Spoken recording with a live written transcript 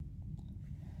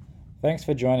Thanks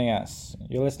for joining us.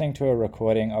 You're listening to a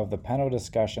recording of the panel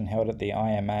discussion held at the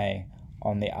IMA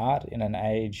on the art in an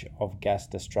age of gas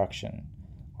destruction.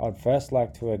 I'd first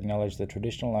like to acknowledge the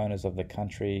traditional owners of the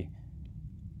country,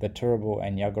 the Turrbal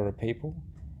and Yagara people,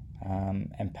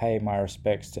 and pay my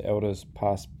respects to elders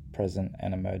past, present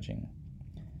and emerging.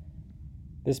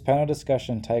 This panel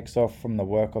discussion takes off from the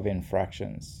work of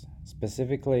Infractions,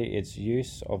 specifically its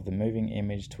use of the moving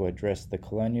image to address the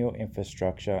colonial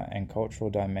infrastructure and cultural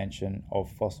dimension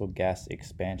of fossil gas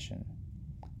expansion.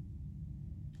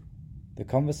 The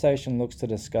conversation looks to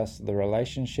discuss the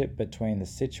relationship between the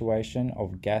situation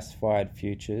of gas-fired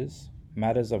futures,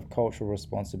 matters of cultural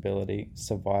responsibility,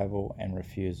 survival and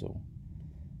refusal.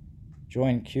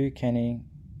 Join Q Kenny,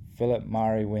 Philip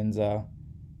Mari Windsor,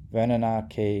 Vernon R.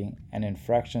 Key and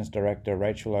Infractions Director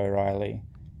Rachel O'Reilly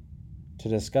to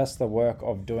discuss the work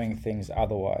of Doing Things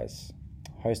Otherwise,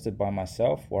 hosted by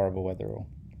myself, Warrigal Wetherill.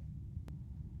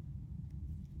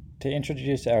 To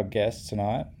introduce our guests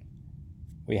tonight,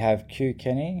 we have Q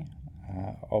Kenny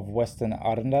of Western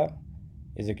Aranda,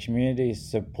 is a community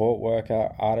support worker,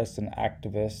 artist and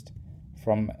activist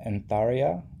from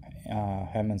Entharia,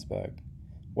 Hermannsburg,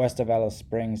 west of Alice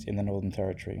Springs in the Northern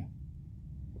Territory.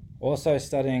 Also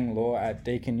studying law at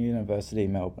Deakin University,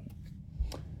 Melbourne.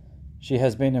 She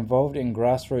has been involved in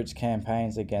grassroots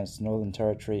campaigns against Northern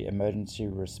Territory emergency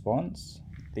response,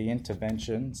 the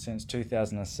intervention since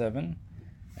 2007,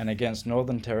 and against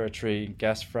Northern Territory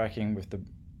gas fracking with the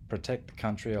Protect the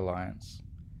Country Alliance.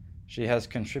 She has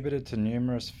contributed to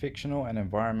numerous fictional and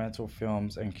environmental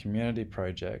films and community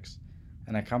projects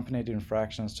and accompanied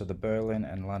Infractions to the Berlin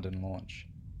and London launch.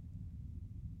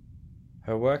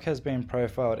 Her work has been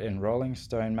profiled in Rolling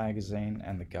Stone magazine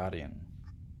and The Guardian.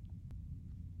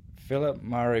 Philip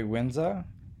Mari Windsor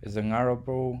is a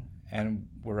Ngarrabul and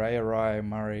Wurrayeri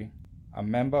Murray, a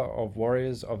member of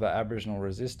Warriors of the Aboriginal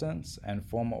Resistance and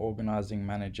former organising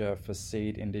manager for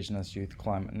SEED Indigenous Youth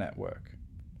Climate Network.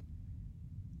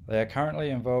 They are currently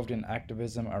involved in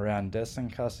activism around deaths in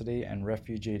custody and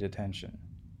refugee detention.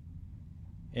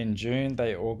 In June,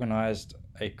 they organised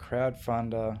a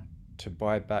crowdfunder to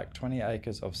buy back 20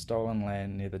 acres of stolen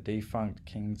land near the defunct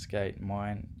Kingsgate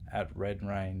mine at Red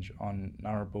Range on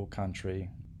Ngarrabul country,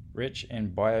 rich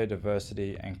in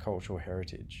biodiversity and cultural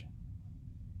heritage.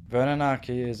 Vernon R.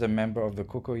 Key is a member of the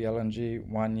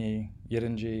Kuku-Yalanji, Wanyi,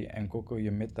 Yirinji and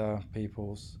Kuku-Yamita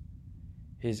peoples.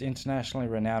 His internationally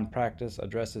renowned practice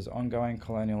addresses ongoing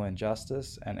colonial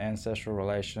injustice and ancestral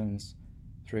relations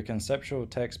through conceptual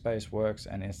text-based works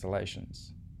and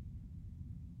installations.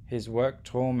 His work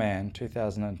Tall Man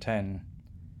 2010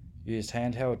 used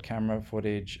handheld camera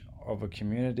footage of a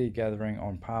community gathering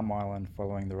on Palm Island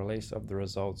following the release of the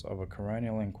results of a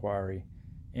coronial inquiry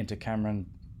into Cameron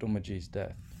Doomadgee's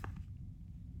death.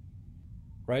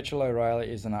 Rachel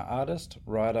O'Reilly is an artist,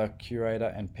 writer,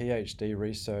 curator and PhD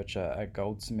researcher at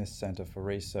Goldsmith Centre for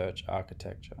Research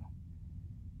Architecture.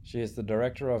 She is the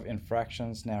director of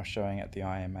Infractions, now showing at the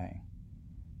IMA.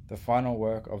 The final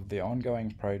work of the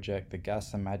ongoing project The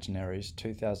Gas Imaginaries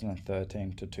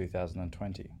 2013 to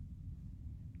 2020.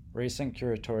 Recent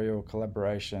curatorial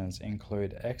collaborations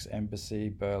include Ex-Embassy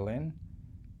Berlin,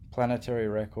 Planetary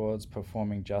Records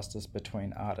performing Justice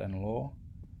Between Art and Law,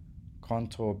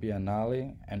 Contour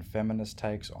Biennale and feminist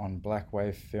takes on black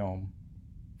wave film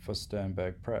for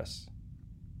Sternberg Press.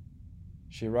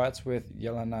 She writes with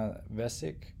Jelena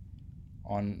Vesic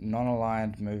on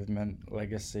non-aligned movement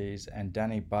legacies and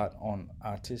Danny Butt on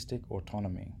artistic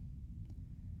autonomy.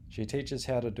 She teaches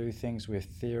how to do things with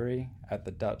theory at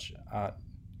the Dutch Art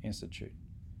Institute.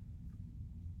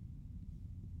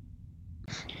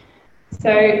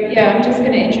 So I'm just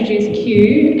going to introduce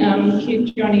Q.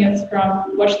 Q joining us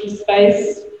from Watch the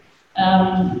Space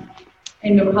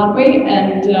in Milpartway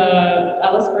and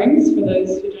Alice Springs, for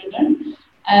those who don't know,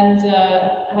 and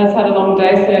has had a long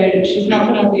day, so she's not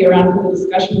going to be around for the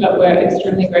discussion, but we're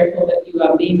extremely grateful that you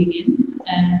are beaming in,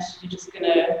 and you're just going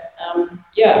to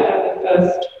have the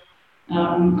first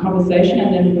conversation,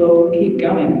 and then we'll keep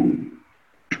going.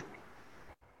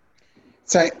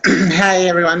 So, hi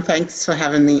everyone, thanks for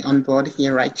having me on board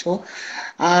here, Rachel.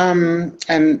 And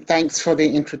thanks for the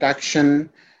introduction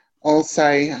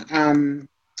also.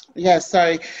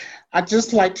 So I'd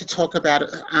just like to talk about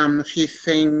a few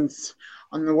things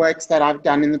on the works that I've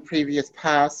done in the previous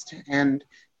past and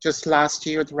just last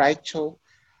year with Rachel.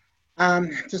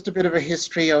 Just a bit of a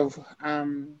history of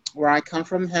where I come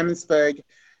from. Hermannsburg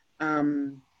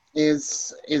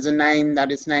is a name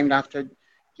that is named after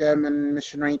German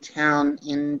missionary town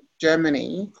in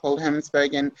Germany called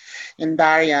Hermannsburg, and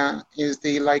Entharia is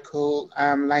the local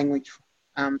language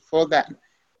for that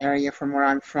area from where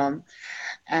I'm from.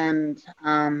 And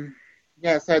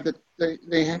yeah, so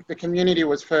the community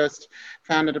was first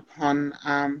founded upon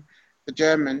the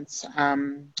Germans,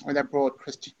 where they brought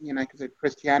because of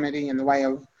Christianity and the way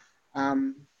of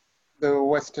the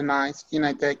westernized,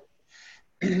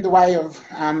 the way of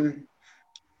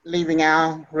leaving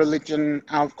our religion,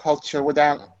 our culture,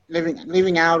 without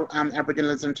leaving our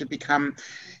Aboriginalism to become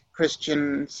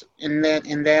Christians in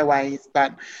their ways.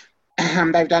 But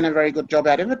they've done a very good job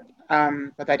out of it.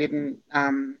 But they didn't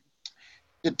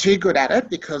do too good at it,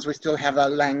 because we still have our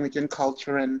language and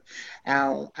culture and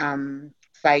our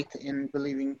faith in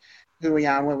believing who we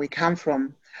are and where we come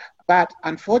from. But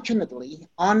unfortunately,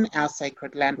 on our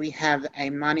sacred land, we have a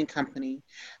mining company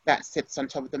that sits on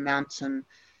top of the mountain,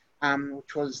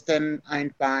 which was then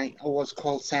owned by, or was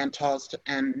called Santos,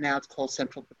 and now it's called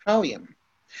Central Petroleum.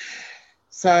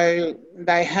 So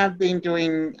they have been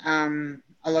doing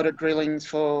a lot of drillings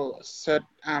for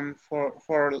a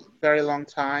very long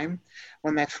time.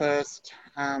 When they first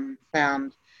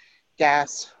found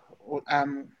gas,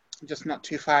 just not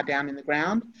too far down in the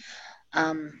ground.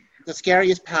 The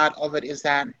scariest part of it is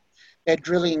that they're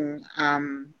drilling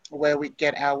where we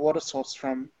get our water source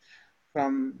from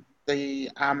the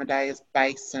Amadeus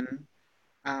Basin,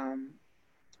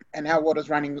 and our water's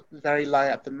running very low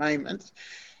at the moment.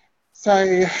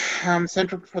 So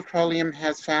Central Petroleum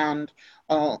has found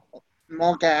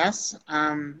more gas,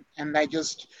 and they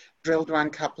just drilled one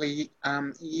a couple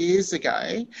of years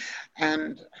ago,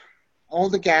 and all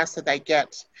the gas that they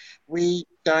get, we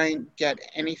don't get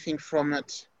anything from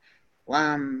it,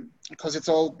 because it's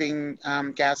all being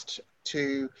gassed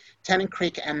to Tennant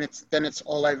Creek, and then it's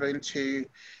all over into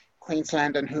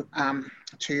Queensland and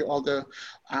to all the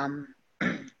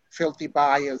filthy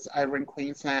buyers over in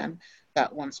Queensland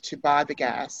that wants to buy the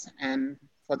gas and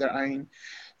for their own.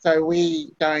 So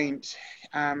we don't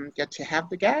get to have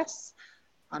the gas,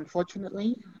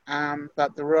 unfortunately,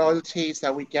 but the royalties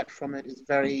that we get from it is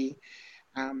very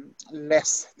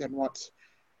less than what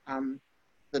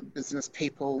the business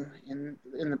people in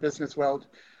the business world,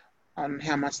 on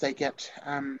how much they get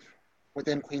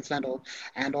within Queensland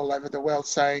and all over the world.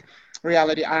 So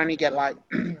reality, I only get like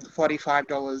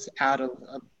 $45 out of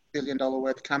a $1 billion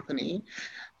worth company,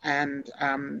 and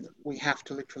we have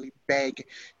to literally beg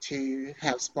to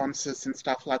have sponsors and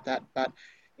stuff like that, but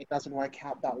it doesn't work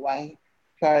out that way.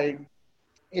 So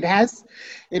it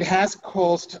has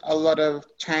caused a lot of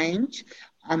change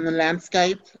on the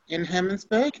landscape in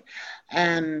Hermannsburg,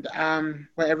 and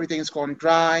where everything's gone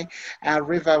dry. Our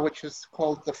river, which is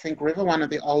called the Finke River, one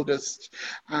of the oldest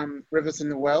rivers in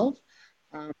the world,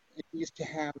 it used to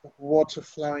have water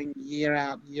flowing year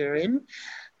out, year in,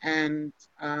 and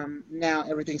now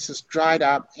everything's just dried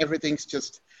up. Everything's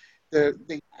just the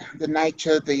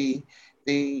nature, the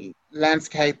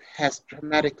landscape has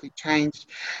dramatically changed,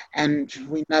 and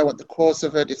we know what the cause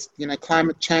of it is.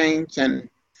 Climate change, and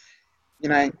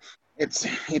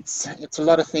it's a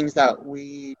lot of things that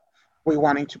we're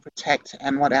wanting to protect,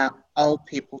 and what our old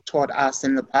people taught us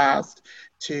in the past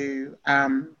to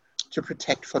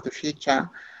protect for the future.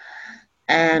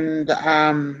 And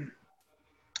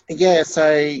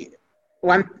so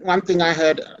one thing I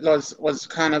heard was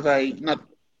kind of a not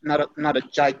a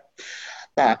joke,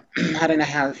 but I don't know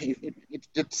how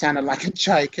it sounded like a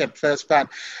joke at first, but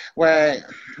where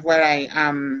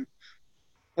a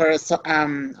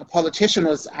politician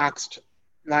was asked,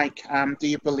 like, do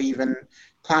you believe in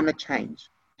climate change?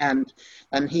 And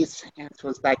his answer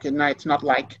was back, no, it's not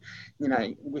like,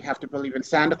 we have to believe in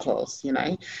Santa Claus,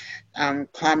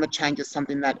 Climate change is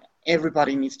something that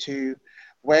everybody needs to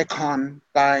work on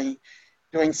by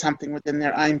doing something within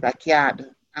their own backyard,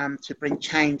 to bring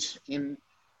change in,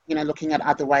 looking at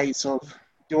other ways of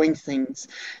doing things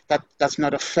that does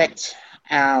not affect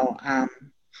our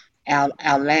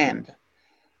land.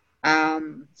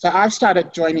 So I've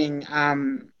started joining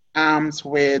arms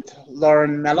with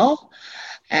Lauren Mello,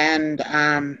 and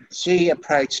she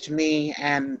approached me,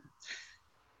 and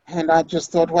I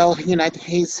just thought, well, here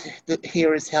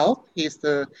is help.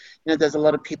 There's a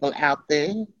lot of people out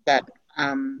there that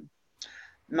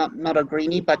not a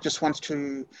greenie, but just wants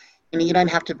to, you don't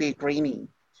have to be a greenie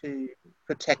to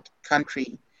protect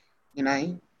country.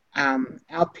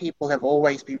 Our people have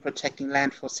always been protecting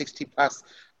land for 60 plus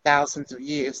thousands of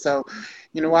years. So,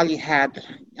 while you had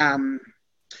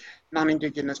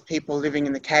non-Indigenous people living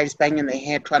in the caves, banging their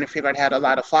head, trying to figure out how to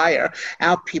light a fire,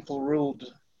 our people ruled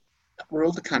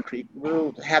the country,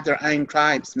 had their own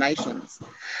tribes, nations,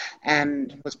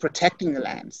 and was protecting the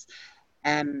lands.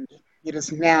 And it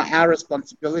is now our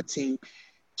responsibility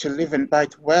to live in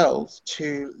both worlds,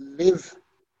 to live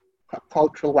a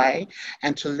cultural way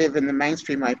and to live in the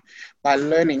mainstream way by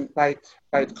learning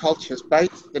both cultures,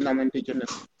 both the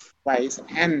non-Indigenous ways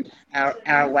and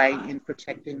our way in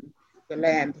protecting the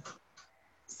land.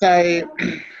 So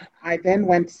I then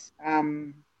went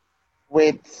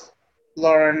with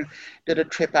Lauren, did a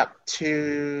trip up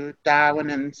to Darwin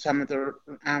and some of the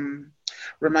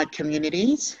remote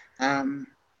communities.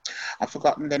 I've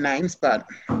forgotten their names, but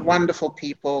wonderful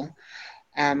people.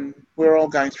 We're all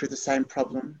going through the same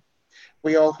problem.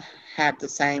 We all had the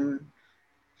same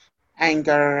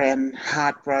anger and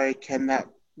heartbreak, and that,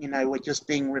 you know, we're just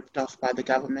being ripped off by the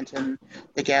government and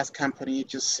the gas company,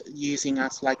 just using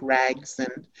us like rags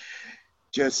and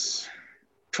just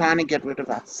trying to get rid of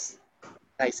us,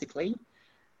 basically.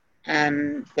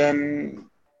 And met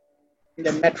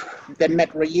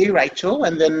you, Rachel,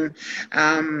 and then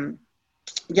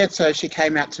so she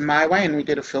came out to my way and we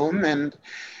did a film, and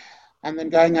then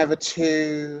going over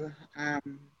to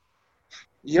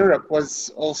Europe was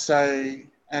also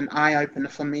an eye opener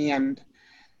for me. And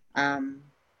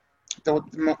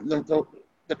the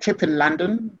trip in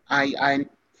London, I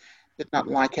did not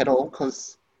like at all,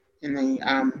 because in the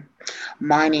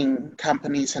mining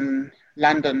companies in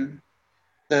London,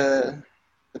 the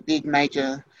big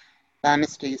major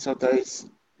dynasties of those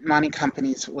mining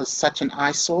companies was such an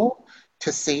eyesore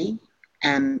to see,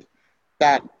 and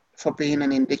that for being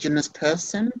an Indigenous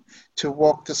person, to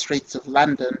walk the streets of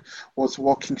London was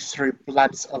walking through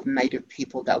bloods of Native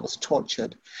people that was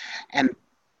tortured. And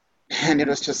it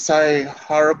was just so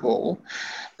horrible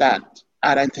that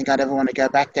I don't think I'd ever want to go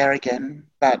back there again.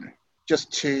 But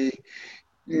just to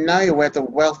know where the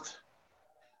wealth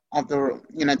of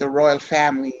the royal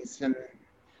families and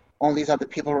all these other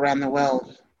people around the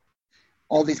world,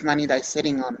 all this money they're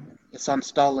sitting on, it's on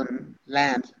stolen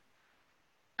land,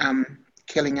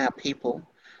 killing our people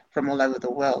from all over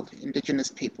the world, Indigenous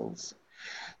peoples.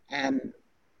 And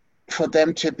for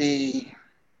them to be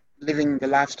living the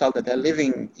lifestyle that they're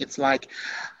living, it's like,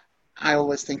 I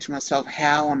always think to myself,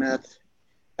 how on earth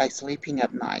are they sleeping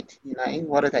at night? You know,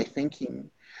 what are they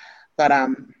thinking? But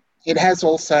it has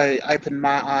also opened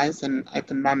my eyes and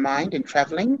opened my mind in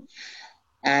traveling,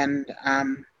 and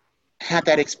had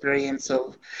that experience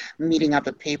of meeting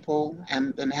other people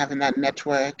and having that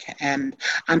network and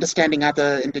understanding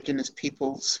other Indigenous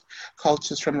peoples'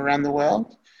 cultures from around the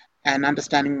world, and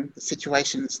understanding the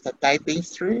situations that they've been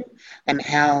through and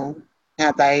how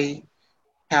they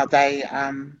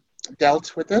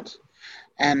dealt with it.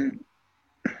 And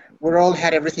we all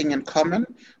had everything in common,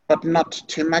 but not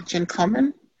too much in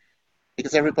common,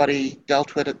 because everybody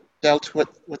dealt with it.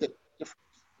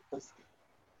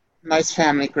 Most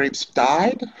family groups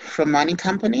died from mining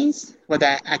companies, where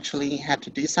they actually had to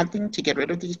do something to get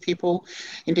rid of these people,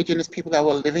 Indigenous people that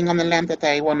were living on the land that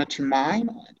they wanted to mine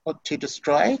or to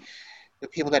destroy. The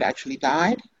people that actually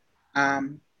died.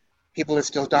 People are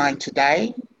still dying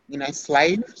today. You know,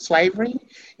 slavery,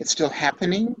 it's still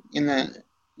happening in the,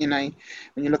 you know,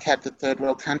 when you look at the third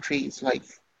world countries, like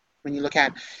when you look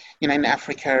at, you know, in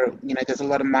Africa, you know, there's a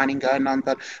lot of mining going on,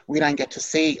 but we don't get to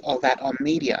see all that on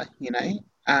media, you know.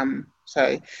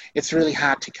 So it's really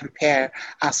hard to compare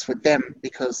us with them,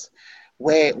 because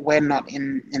we're not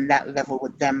in that level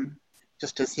with them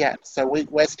just as yet. So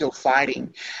we're still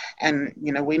fighting, and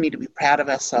you know, we need to be proud of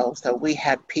ourselves that we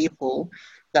had people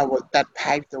that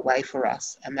paved the way for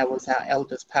us, and that was our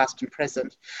elders, past and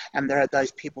present. And there are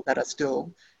those people that are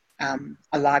still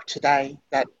alive today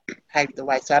that paved the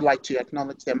way. So I'd like to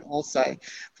acknowledge them also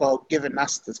for giving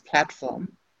us this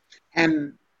platform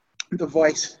and the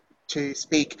voice to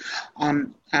speak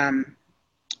on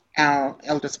our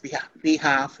elders'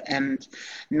 behalf, and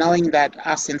knowing that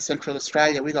us in Central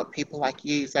Australia, we got people like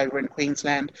you over in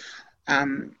Queensland,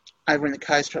 over in the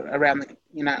coast, around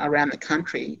the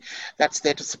country, that's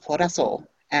there to support us all,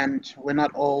 and we're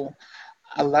not all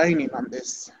alone in on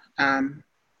this.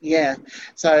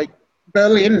 So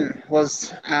Berlin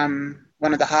was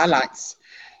one of the highlights.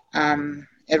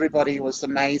 Everybody was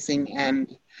amazing,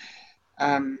 and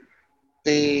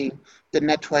the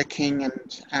networking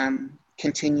and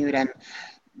continued, and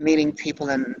meeting people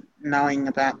and knowing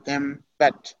about them.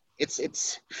 But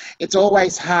it's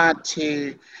always hard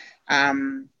to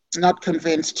not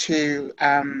convince to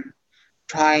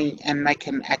try and make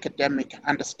an academic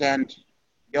understand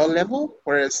your level,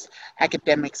 whereas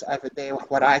academics over there,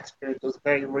 what I experienced was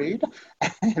very rude,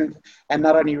 and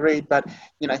not only rude, but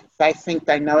you know, they think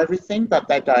they know everything, but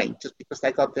they don't, just because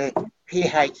they got their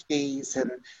PhDs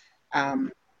and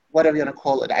whatever you want to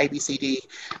call it, ABCD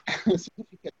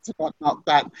certificates and whatnot.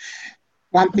 But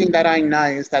one thing that I know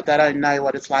is that they don't know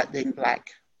what it's like being Black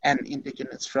and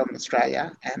Indigenous from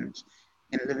Australia and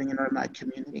living in a remote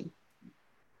community.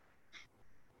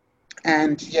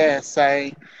 And yeah,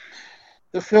 so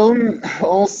the film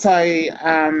also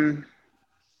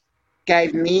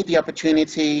gave me the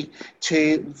opportunity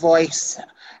to voice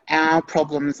our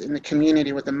problems in the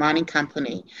community with the mining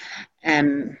company,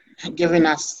 and given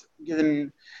us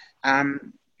the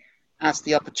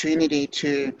opportunity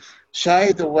to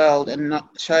show the world, and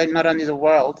not only the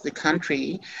world, the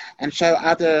country, and show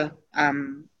other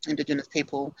Indigenous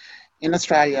people in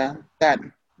Australia that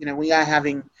we are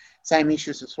having same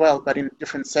issues as well, but in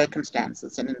different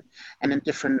circumstances and in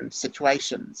different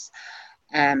situations.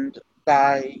 And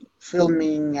by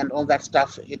filming and all that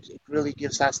stuff, it really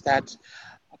gives us that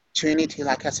opportunity,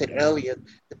 like I said earlier,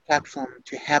 the platform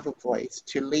to have a voice,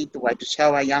 to lead the way, to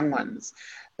show our young ones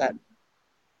that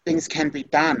things can be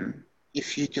done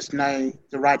if you just know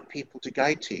the right people to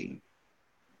go to.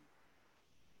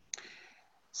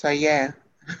 So, yeah.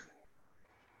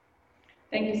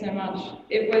 Thank you so much.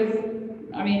 It was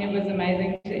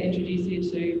amazing to introduce you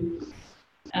to,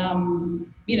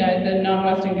 the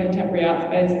non-Western contemporary art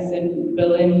spaces in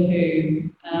Berlin who,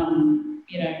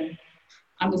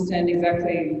 understand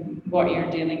exactly what you're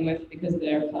dealing with, because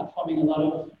they're platforming a lot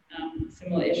of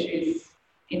similar issues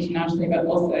internationally, but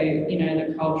also,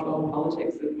 the cultural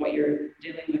politics of what you're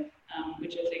dealing with,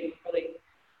 which I think we'll probably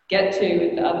get to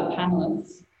with the other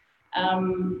panelists.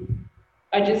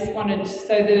 I just wanted,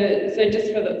 so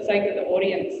just for the sake of the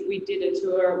audience, we did a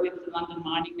tour with the London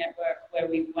Mining Network where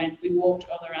we walked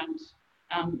all around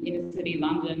inner city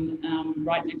London,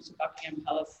 right next to Buckingham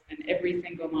Palace, and every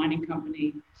single mining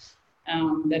company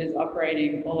that is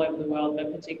operating all over the world,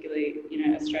 but particularly,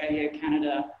 Australia,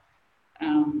 Canada,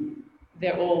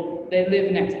 they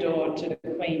live next door to the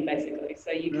Queen, basically.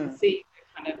 So you can see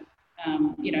the kind of,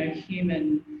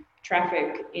 human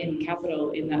traffic in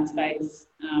capital in that space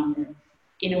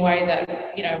in a way that,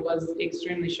 was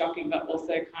extremely shocking, but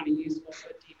also kind of useful for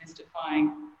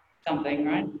demystifying something,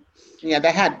 right? Yeah,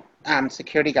 they had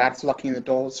security guards locking the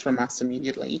doors from us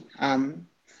immediately.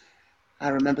 I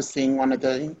remember seeing one of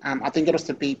the, I think it was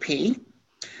the BP,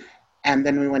 and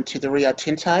then we went to the Rio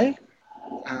Tinto.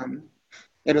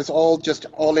 It was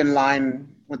all in line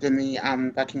within the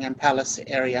Buckingham Palace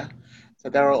area. So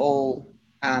they were all,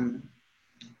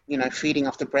 feeding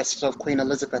off the breasts of Queen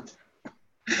Elizabeth.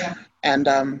 Yeah. And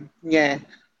yeah.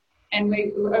 And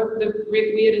the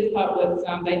weirdest part was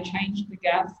they changed the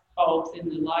gas bulbs in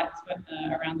the lights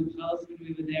around the palace when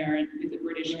we were there, and with a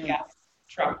British gas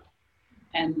truck.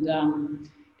 And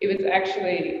it was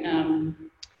actually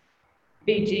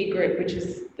BG Group, which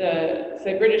is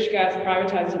so British Gas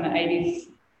privatised in the 80s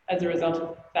as a result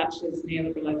of Thatcher's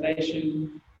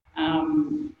neoliberalisation.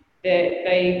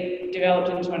 They developed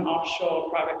into an offshore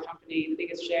private company. The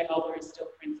biggest shareholder is still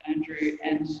Prince Andrew,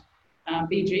 and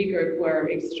BG Group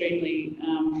were extremely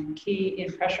key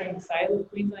in pressuring the sale of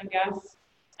Queensland gas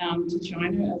to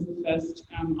China as the first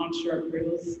onshore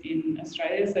approvals in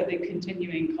Australia. So the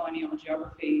continuing colonial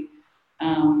geography,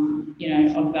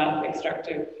 of that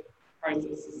extractive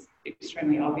process is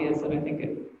extremely obvious, and I think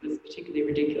it was particularly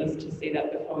ridiculous to see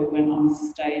that before we went on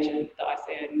stage at the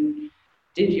ICA and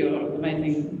did your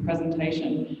amazing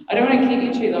presentation. I don't want to keep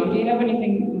you too long. Do you have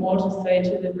anything more to say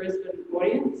to the Brisbane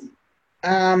audience?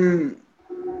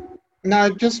 No,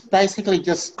 just basically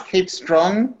just keep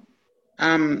strong.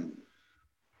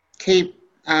 Keep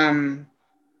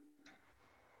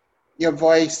your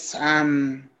voice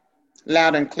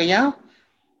loud and clear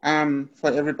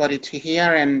for everybody to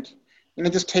hear, and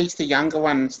just teach the younger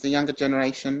ones, the younger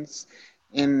generations,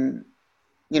 in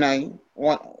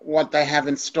what they have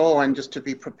in store, and just to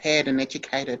be prepared and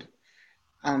educated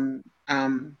on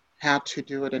how to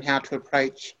do it and how to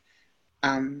approach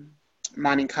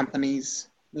mining companies,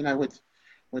 with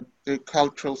the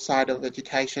cultural side of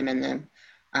education and then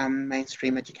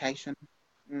mainstream education.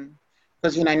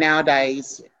 Because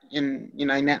nowadays,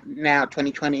 now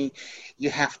 2020, you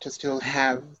have to still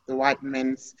have the white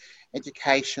men's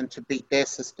education to beat their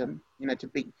system,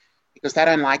 because they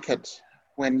don't like it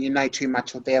when you know too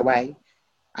much of their way.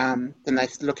 Then they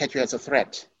look at you as a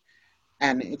threat,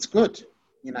 and it's good,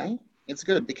 it's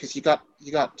good because you're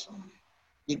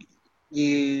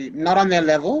not on their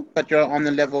level, but you're on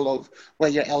the level of where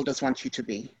your elders want you to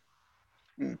be.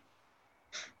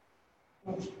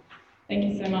 Thank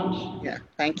you so much. Yeah,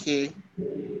 thank you.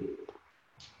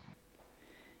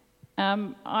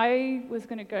 I was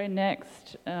going to go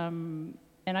next, and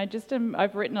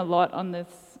I've written a lot on this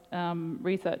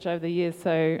research over the years,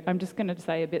 so I'm just going to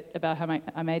say a bit about how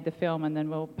I made the film, and then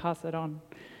we'll pass it on.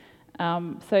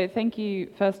 So thank you,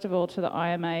 first of all, to the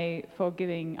IMA for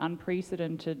giving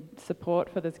unprecedented support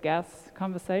for this gas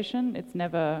conversation. It's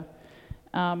never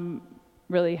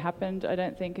really happened, I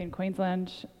don't think, in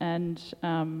Queensland, and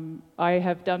I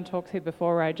have done talks here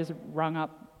before where I just rung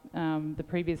up the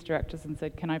previous directors and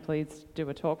said, can I please do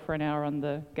a talk for an hour on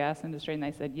the gas industry? And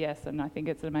they said yes, and I think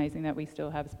it's amazing that we still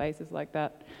have spaces like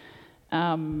that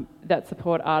that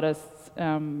support artists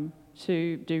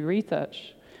to do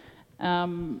research.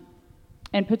 And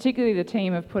particularly the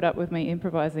team have put up with me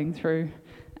improvising through,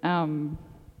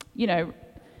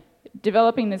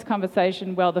 developing this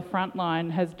conversation while the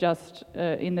Frontline has just,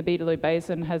 in the Beetaloo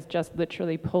Basin, has just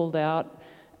literally pulled out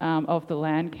of the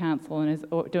Land Council and is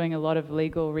doing a lot of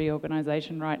legal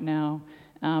reorganisation right now.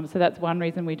 So that's one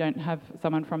reason we don't have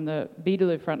someone from the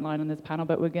Beetaloo Frontline on this panel,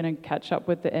 but we're going to catch up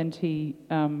with the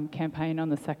NT campaign on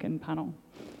the second panel.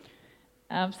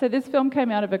 So this film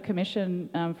came out of a commission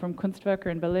from Kunstwerke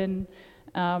in Berlin.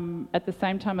 At the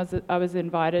same time as I was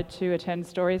invited to attend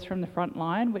Stories from the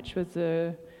Frontline, which was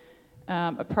a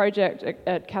project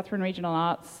at Katherine Regional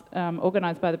Arts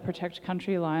organised by the Protect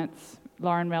Country Alliance.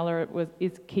 Lauren Meller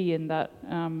is key in that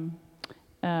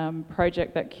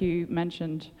project that Q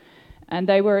mentioned. And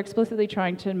they were explicitly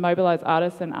trying to mobilise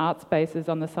artists and art spaces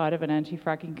on the side of an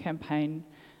anti-fracking campaign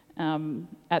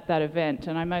at that event.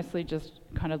 And I mostly just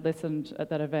kind of listened at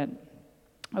that event.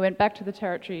 I went back to the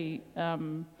Territory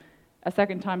a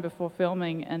second time before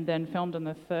filming and then filmed on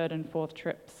the third and fourth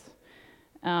trips.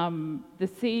 The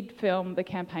seed film, the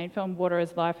campaign film, Water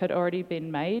is Life, had already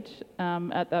been made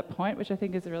at that point, which I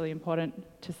think is really important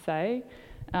to say.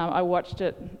 I watched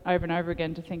it over and over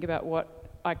again to think about what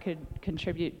I could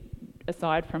contribute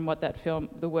aside from what that film,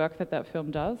 the work that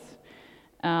film does.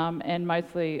 And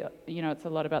mostly, it's a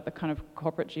lot about the kind of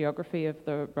corporate geography of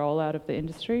the rollout of the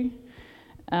industry.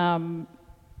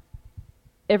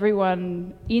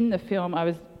 Everyone in the film I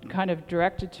was kind of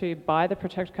directed to by the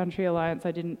Protect Country Alliance.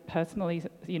 I didn't personally,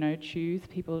 choose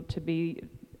people to be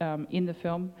in the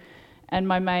film. And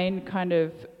my main kind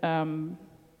of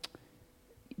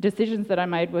decisions that I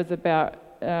made was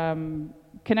about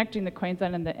connecting the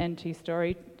Queensland and the NT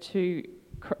story to,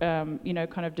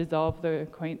 kind of dissolve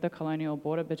the colonial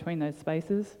border between those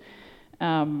spaces.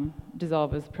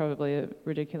 Dissolve is probably a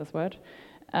ridiculous word.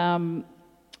 And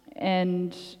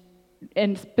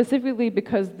specifically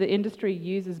because the industry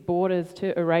uses borders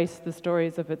to erase the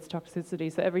stories of its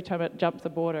toxicity. So every time it jumps a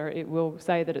border, it will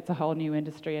say that it's a whole new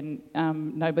industry and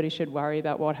nobody should worry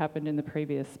about what happened in the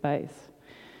previous space.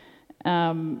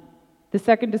 The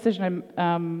second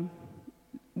decision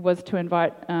was to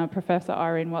invite Professor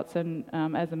Irene Watson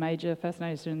as a major First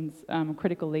Nations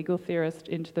critical legal theorist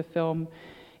into the film,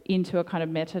 into a kind of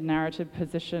meta-narrative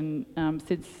position,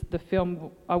 since the film,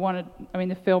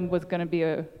 the film was going to be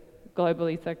a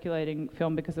globally circulating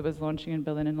film because it was launching in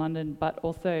Berlin and London, but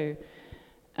also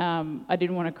I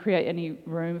didn't want to create any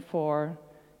room for,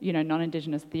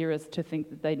 non-Indigenous theorists to think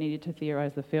that they needed to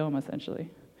theorise the film, essentially.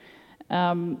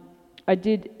 I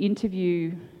did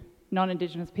interview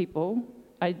non-Indigenous people.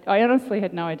 I honestly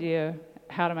had no idea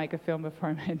how to make a film before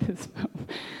I made this film.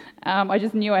 I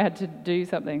just knew I had to do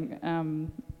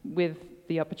something with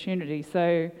the opportunity.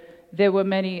 So there were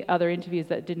many other interviews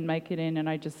that didn't make it in, and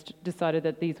I just decided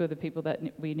that these were the people that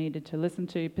we needed to listen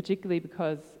to, particularly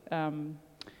because,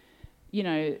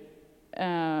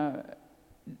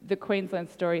 the Queensland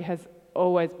story has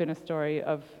always been a story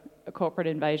of a corporate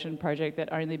invasion project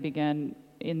that only began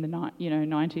in the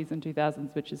 90s and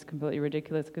 2000s, which is completely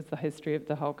ridiculous because the history of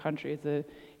the whole country is a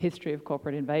history of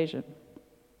corporate invasion.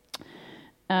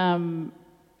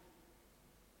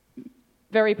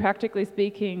 Very practically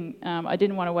speaking, I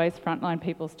didn't want to waste frontline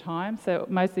people's time, so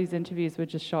most of these interviews were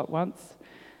just shot once.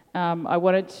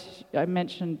 I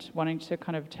mentioned wanting to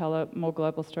kind of tell a more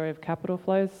global story of capital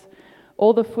flows.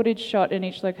 All the footage shot in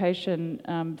each location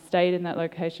stayed in that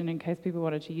location in case people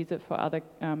wanted to use it for other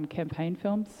campaign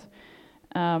films.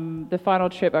 The final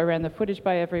trip, I ran the footage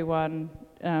by everyone.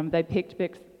 They picked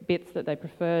bits that they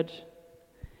preferred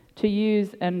to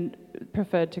use and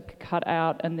preferred to cut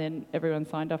out, and then everyone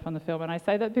signed off on the film. And I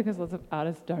say that because lots of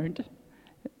artists don't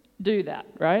do that,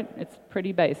 right? It's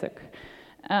pretty basic.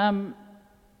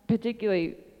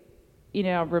 Particularly,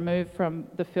 removed from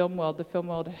the film world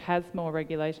has more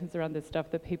regulations around this stuff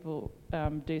that people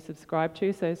do subscribe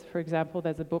to. So, for example,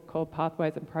 there's a book called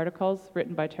Pathways and Protocols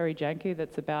written by Terry Janke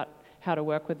that's about how to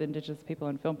work with Indigenous people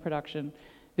in film production.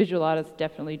 Visual artists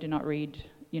definitely do not read,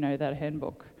 that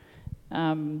handbook.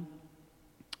 And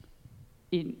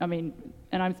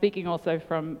I'm speaking also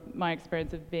from my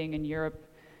experience of being in Europe,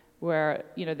 where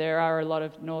there are a lot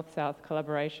of north-south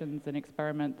collaborations and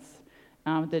experiments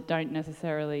that don't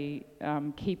necessarily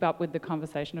keep up with the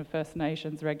conversation of First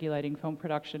Nations regulating film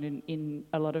production in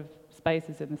a lot of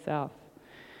spaces in the south.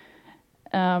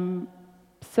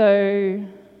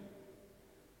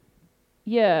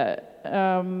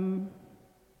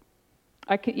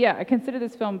 I consider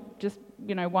this film just,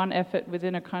 one effort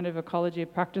within a kind of ecology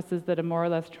of practices that are more or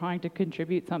less trying to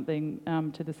contribute something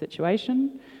to the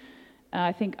situation.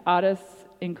 I think artists,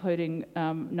 including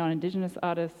non-Indigenous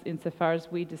artists, insofar as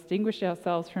we distinguish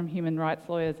ourselves from human rights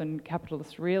lawyers and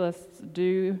capitalist realists,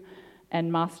 do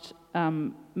and must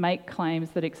make claims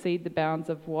that exceed the bounds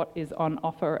of what is on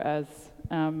offer as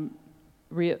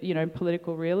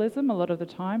political realism a lot of the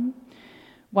time.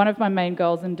 One of my main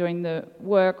goals in doing the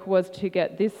work was to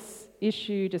get this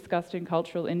issue discussed in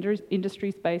cultural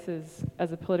industry spaces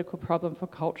as a political problem for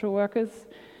cultural workers,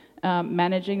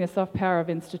 managing the soft power of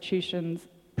institutions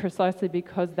precisely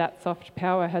because that soft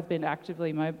power has been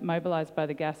actively mobilised by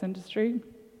the gas industry.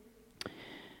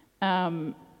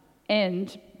 And,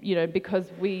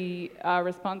 because we are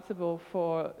responsible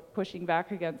for pushing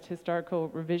back against historical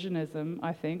revisionism,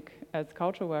 I think, as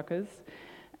cultural workers,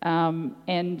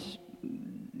 and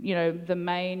the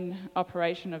main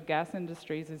operation of gas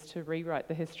industries is to rewrite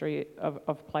the history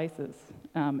of places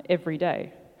every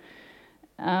day.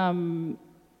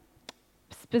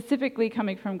 Specifically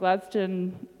coming from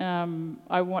Gladstone,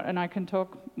 I can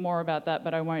talk more about that,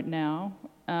 but I won't now.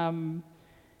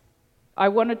 I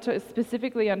wanted to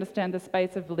specifically understand the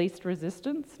space of least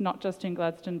resistance, not just in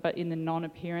Gladstone, but in the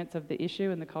non-appearance of the issue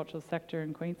in the cultural sector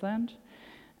in Queensland.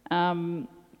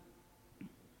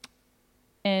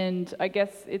 And I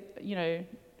guess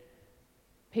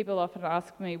people often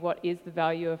ask me what is the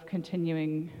value of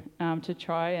continuing to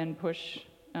try and push,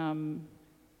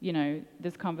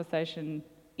 this conversation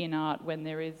in art when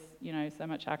there is, so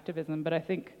much activism. But I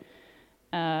think,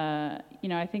 I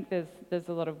think there's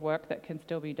a lot of work that can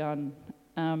still be done.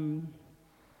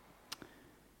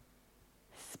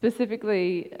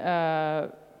 Specifically,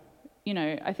 I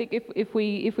think if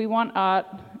we want art,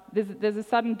 there's a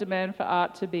sudden demand for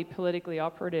art to be politically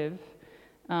operative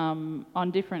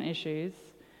on different issues,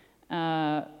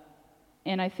 and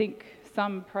I think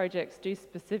some projects do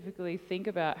specifically think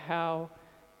about how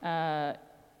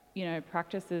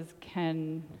practices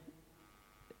can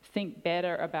think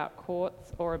better about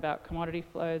courts or about commodity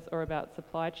flows or about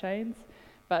supply chains.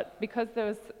 But because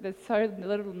there's so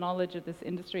little knowledge of this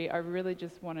industry, I really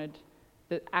just wanted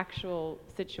the actual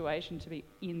situation to be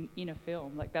in a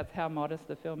film. Like, that's how modest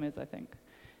the film is, I think.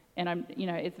 And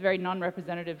it's very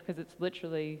non-representative because it's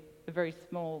literally a very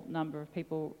small number of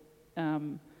people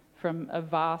from a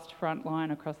vast front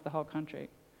line across the whole country.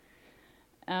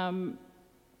 I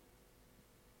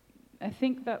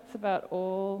think that's about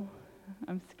all.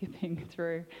 I'm skipping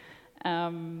through.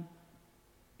 I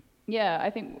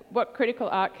think what critical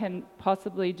art can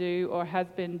possibly do, or has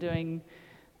been doing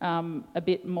a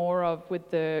bit more of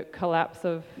with the collapse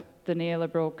of the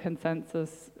neoliberal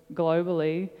consensus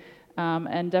globally,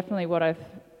 and definitely what I've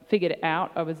figured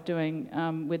out I was doing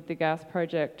with the gas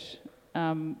project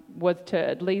was to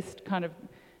at least kind of,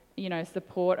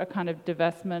 support a kind of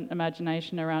divestment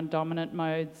imagination around dominant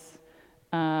modes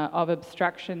of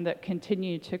abstraction that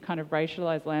continue to kind of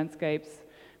racialise landscapes,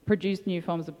 produce new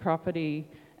forms of property,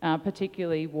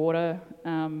 particularly water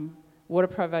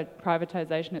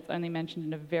privatisation. It's only mentioned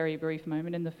in a very brief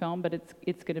moment in the film, but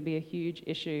it's going to be a huge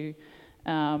issue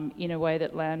in a way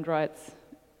that land rights,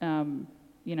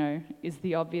 is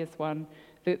the obvious one.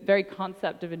 The very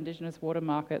concept of Indigenous water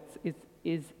markets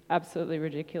is absolutely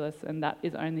ridiculous, and that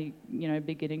is only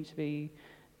beginning to be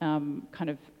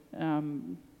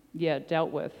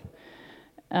dealt with.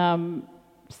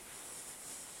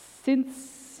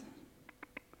 Since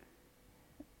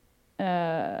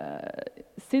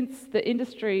the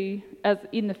industry, as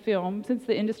in the film, since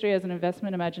the industry as an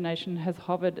investment imagination has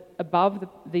hovered above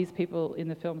these people in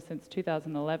the film since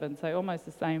 2011, so almost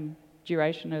the same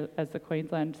duration as the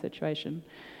Queensland situation,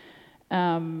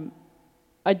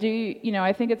 I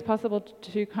think it's possible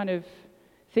to kind of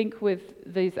think with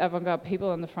these avant-garde people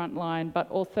on the front line, but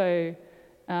also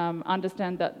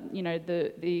understand that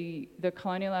the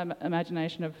colonial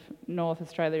imagination of North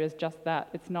Australia is just that.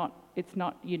 It's not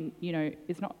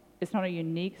a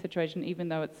unique situation, even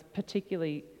though it's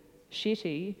particularly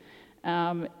shitty.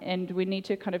 And we need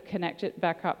to kind of connect it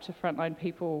back up to frontline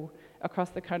people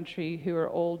across the country who are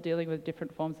all dealing with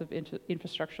different forms of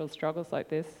infrastructural struggles like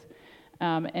this,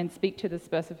 and speak to the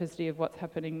specificity of what's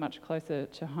happening much closer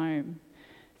to home.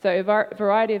 So a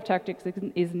variety of tactics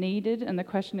is needed, and the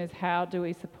question is, how do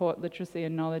we support literacy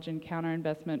and knowledge and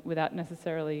counter-investment without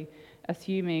necessarily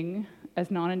assuming,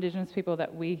 as non-Indigenous people,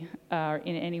 that we are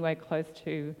in any way close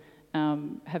to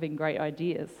having great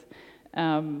ideas?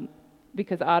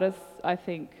 Because artists, I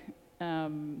think,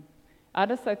 have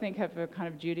a kind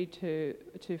of duty to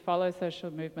follow social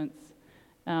movements,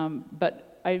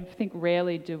 but I think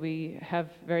rarely do we have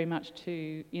very much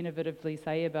to innovatively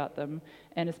say about them,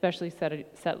 and especially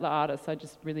settler artists, I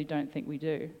just really don't think we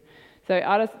do. So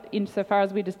artists, insofar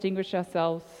as we distinguish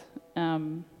ourselves,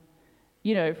 from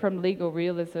legal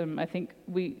realism, I think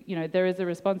there is a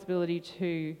responsibility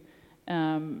to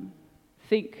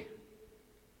think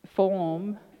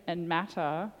form and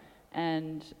matter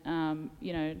and,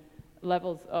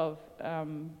 levels of,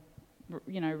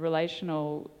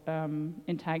 relational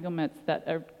entanglements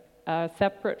that are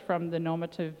separate from the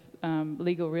normative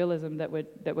legal realism that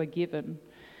we're given.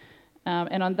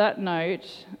 And on that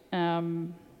note,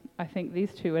 I think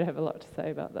these two would have a lot to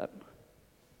say about that.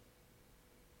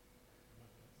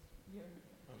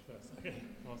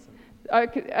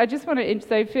 I just want to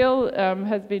say Phil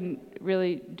has been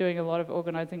really doing a lot of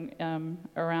organising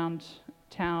around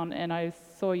town, and I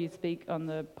saw you speak on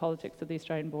the politics of the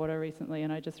Australian border recently,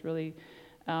 and I just really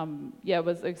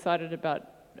was excited about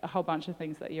a whole bunch of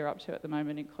things that you're up to at the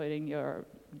moment, including your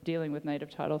dealing with native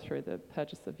title through the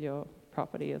purchase of your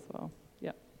property as well.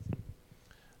 Yeah.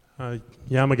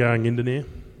 Yamagarang Indoneer.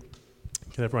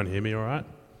 Can everyone hear me all right?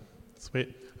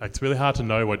 Sweet. It's really hard to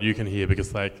know what you can hear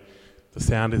because the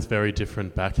sound is very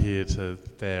different back here to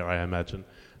there, I imagine.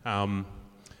 Yajamari,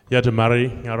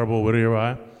 Ngarabo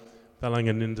Wirirai,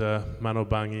 Dalanganinda,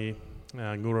 Manobangi,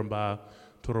 Ngurumba,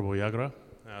 Turabo Yagra.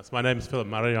 So my name is Philip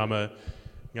Murray. I'm a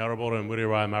Ngarabo and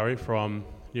Wirirai Murray from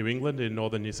New England in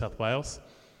northern New South Wales.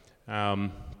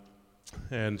 And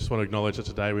just want to acknowledge that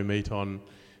today we meet on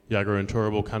Yagra and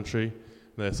Turrbal country.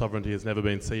 Their sovereignty has never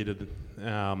been ceded.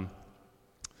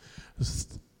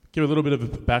 Just give a little bit of a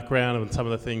background on some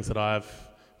of the things that I've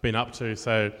been up to.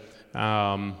 So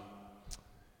a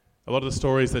lot of the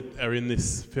stories that are in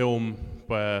this film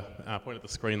were, point at the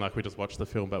screen like we just watched the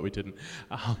film, but we didn't.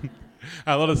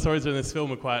 A lot of the stories in this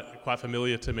film are quite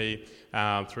familiar to me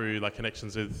through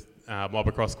connections with mob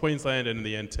across Queensland and in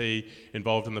the NT,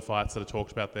 involved in the fights that are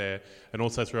talked about there, and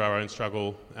also through our own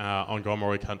struggle on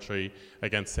Gomeroi country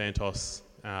against Santos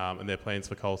and their plans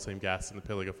for coal seam gas in the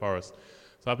Pilliga Forest.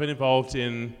 So I've been involved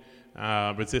in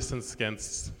resistance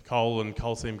against coal and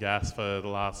coal seam gas for the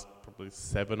last probably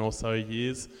 7 or so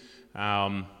years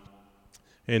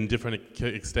in different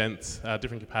extents,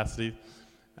 different capacities.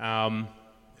 And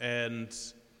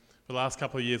for the last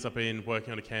couple of years I've been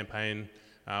working on a campaign,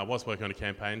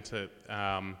 to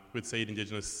with Seed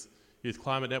Indigenous Youth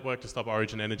Climate Network to stop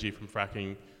Origin Energy from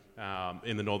fracking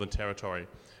in the Northern Territory.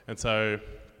 And so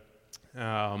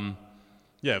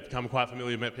become quite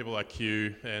familiar, met people like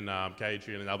Q and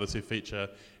Gadrian and others who feature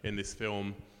in this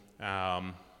film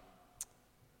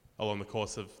along the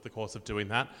course of doing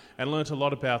that, and learnt a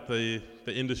lot about the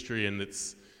industry and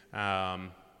its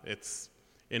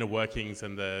inner workings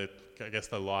and the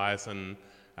lies and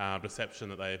deception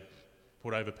that they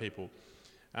put over people.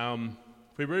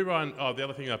 If we rewind, the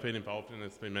other thing I've been involved in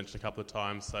has been mentioned a couple of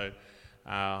times. So,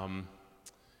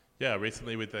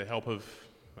 recently with the help of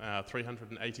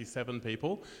 387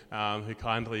 people who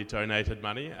kindly donated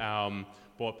money,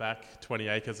 bought back 20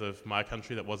 acres of my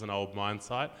country that was an old mine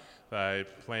site. They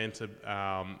plan to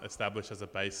establish as a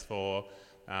base for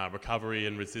recovery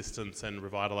and resistance and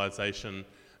revitalisation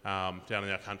down in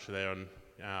our country there in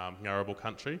Ngarrabul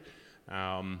country.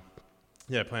 Plan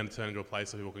to turn into a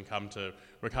place where people can come to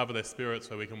recover their spirits,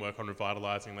 where we can work on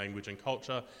revitalising language and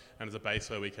culture, and as a base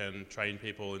where we can train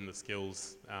people in the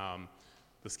skills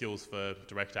for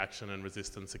direct action and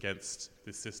resistance against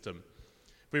this system.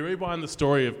 If we rewind the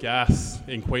story of gas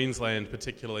in Queensland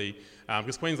particularly,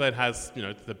 because Queensland has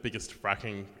the biggest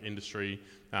fracking industry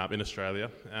in Australia,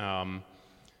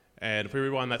 and if we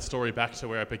rewind that story back to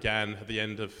where it began at the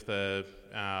end of the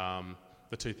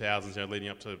 2000s, leading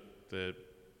up to the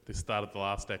start of the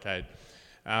last decade,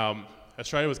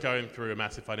 Australia was going through a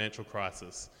massive financial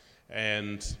crisis,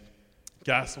 and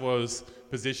gas was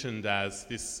positioned as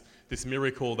this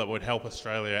miracle that would help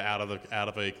Australia out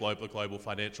of a global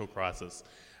financial crisis.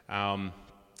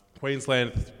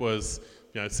 Queensland was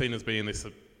seen as being this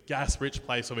gas-rich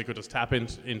place where we could just tap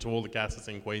into all the gases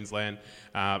in Queensland,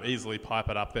 easily pipe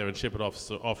it up there and ship it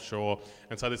offshore.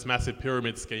 And so this massive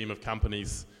pyramid scheme of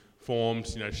companies formed,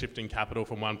 shifting capital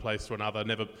from one place to another,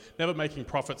 never making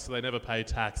profits, so they never pay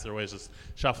tax. They're always just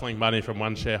shuffling money from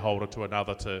one shareholder to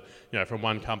another, to from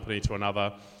one company to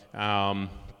another,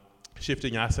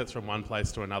 shifting assets from one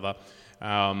place to another.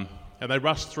 And they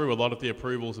rushed through a lot of the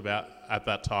approvals at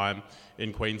that time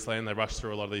in Queensland. They rushed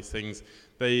through a lot of these things.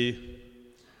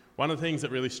 One of the things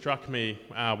that really struck me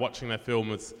watching that film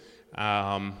was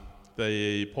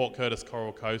the Port Curtis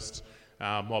Coral Coast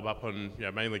mob up on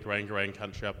mainly Garangarang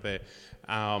country up there,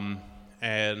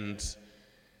 and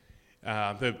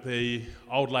the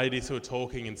old ladies who were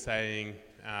talking and saying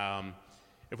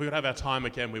if we could have our time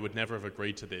again, we would never have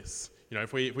agreed to this. You know,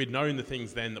 if we'd known the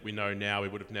things then that we know now, we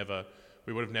would have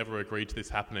never agreed to this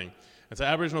happening. And so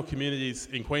Aboriginal communities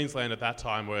in Queensland at that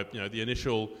time were, you know, the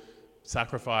initial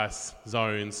sacrifice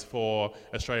zones for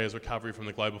Australia's recovery from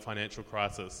the global financial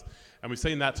crisis. And we've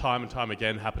seen that time and time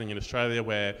again happening in Australia,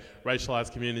 where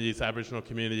racialised communities, Aboriginal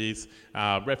communities,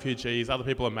 refugees, other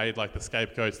people are made like the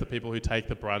scapegoats, the people who take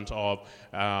the brunt of,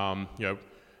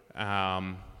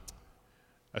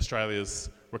 Australia's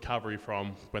recovery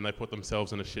from when they put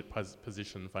themselves in a shit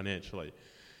position financially.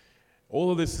 All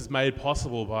of this is made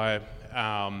possible by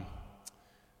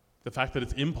the fact that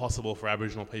it's impossible for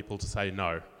Aboriginal people to say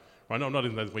no. Right? Not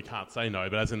in that we can't say no,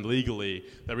 but as in legally,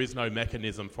 there is no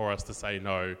mechanism for us to say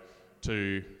no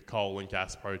to coal and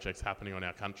gas projects happening on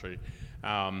our country.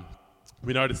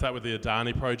 We noticed that with the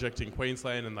Adani project in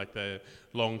Queensland and like the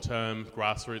long-term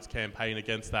grassroots campaign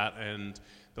against that, and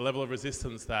the level of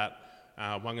resistance that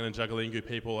Wangan and Jagalingou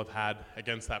people have had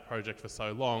against that project for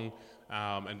so long,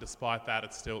 and despite that,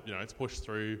 it's still, you know, it's pushed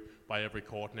through by every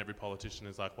court, and every politician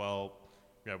is like, well,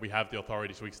 you know, we have the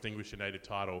authority to extinguish your native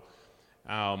title.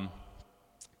 And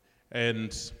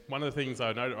one of the things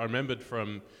I remembered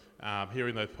from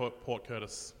hearing the Port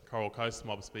Curtis Coral Coast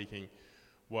mob speaking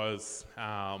was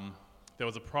there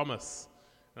was a promise,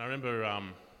 and I remember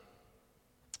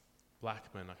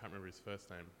Blackman, I can't remember his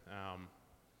first name,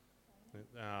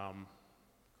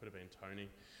 could have been Tony.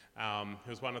 He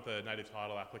was one of the native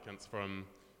title applicants from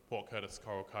Port Curtis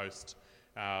Coral Coast,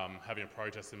 having a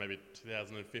protest in maybe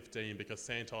 2015 because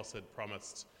Santos had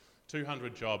promised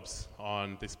 200 jobs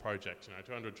on this project,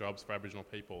 200 jobs for Aboriginal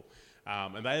people.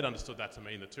 And they had understood that to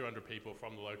mean that 200 people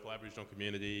from the local Aboriginal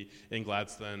community in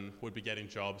Gladstone would be getting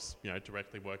jobs,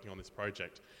 directly working on this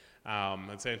project.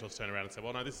 And Santos turned around and said,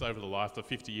 well, no, this is over the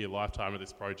 50-year lifetime of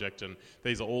this project, and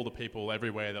these are all the people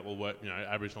everywhere that will work,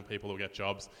 Aboriginal people will get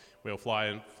jobs. We'll fly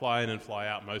in and fly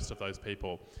out most of those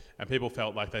people. And people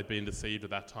felt like they'd been deceived at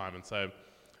that time. And so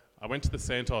I went to the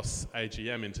Santos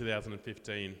AGM in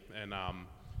 2015 and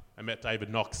I met David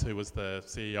Knox, who was the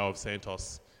CEO of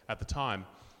Santos at the time.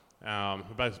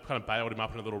 We both kind of bailed him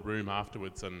up in a little room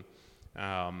afterwards, and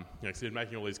because he was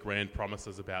making all these grand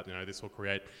promises about, this will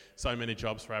create so many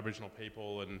jobs for Aboriginal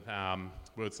people, and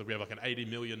we have like an $80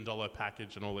 million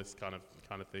package and all this kind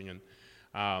of thing. And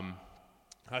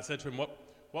I said to him, what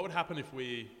would happen if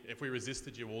we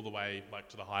resisted you all the way like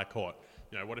to the High Court?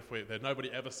 What if nobody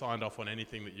ever signed off on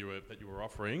anything that you were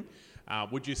offering?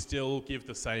 Would you still give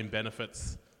the same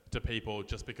benefits to people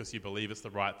just because you believe it's the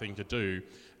right thing to do?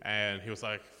 And he was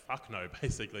like, fuck no,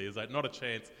 basically. He's like, not a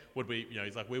chance. Would we,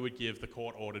 he's like, we would give the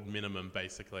court-ordered minimum,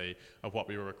 basically, of what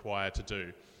we were required to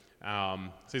do.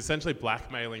 So he's essentially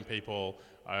blackmailing people,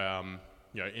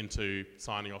 into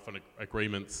signing off on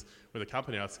agreements with a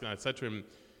company. I said to him,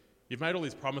 you've made all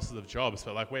these promises of jobs,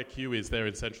 but like where Q is there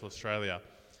in Central Australia.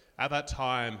 At that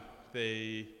time,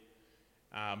 the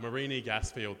Mereenie gas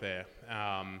field there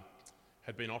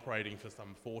had been operating for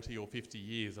some 40 or 50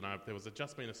 years, and there was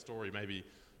just been a story maybe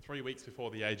 3 weeks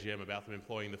before the AGM about them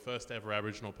employing the first ever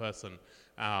Aboriginal person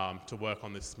to work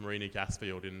on this Mereenie gas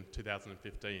field in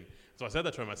 2015. So I said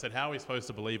that to him. I said, how are we supposed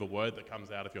to believe a word that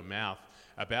comes out of your mouth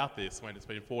about this when it's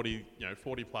been 40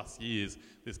 plus years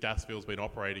this gas field's been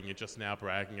operating? You're just now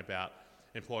bragging about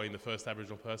employing the first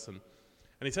Aboriginal person.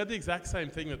 And he said the exact same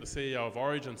thing that the CEO of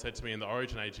Origin said to me in the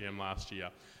Origin AGM last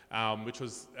year, which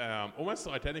was almost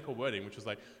identical wording, which was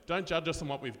like, don't judge us on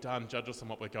what we've done, judge us on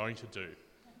what we're going to do.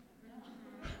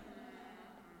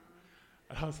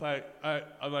 And I was like,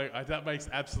 that makes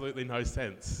absolutely no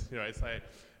sense. It's like,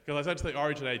 because I said to the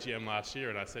Origin AGM last year,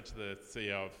 and I said to the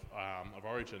CEO of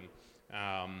Origin,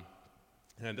 and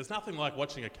there's nothing like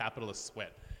watching a capitalist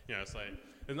sweat. It's like,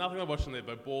 there's nothing like watching their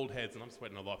bald heads, and I'm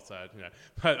sweating a lot, so,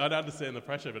 I don't understand the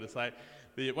pressure, but it's like,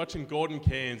 watching Gordon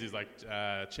Cairns, he's like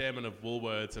chairman of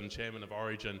Woolworths and chairman of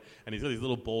Origin, and he's got his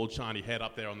little bald, shiny head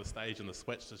up there on the stage, and the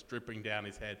sweat's just dripping down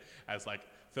his head as like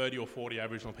 30 or 40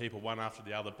 Aboriginal people, one after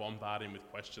the other, bombard him with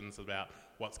questions about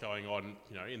what's going on,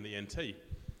 in the NT.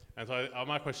 And so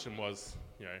my question was,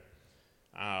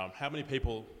 how many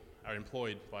people are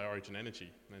employed by Origin Energy?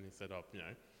 And he said,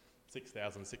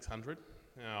 6,600.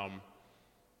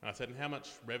 And I said, and how much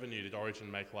revenue did Origin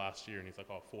make last year? And he's like,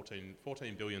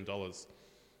 $14 billion.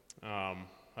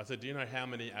 I said, do you know how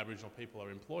many Aboriginal people are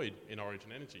employed in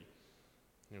Origin Energy?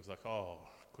 And he was like, I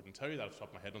couldn't tell you that off the top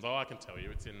of my head. And I was like, I can tell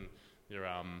you, it's in your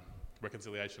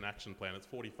Reconciliation Action Plan. It's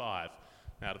 45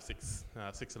 out of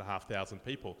 6,500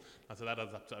 people. I said, that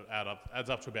adds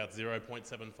up to about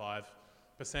 0.75%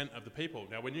 of the people.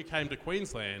 Now, when you came to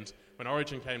Queensland, when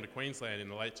Origin came to Queensland in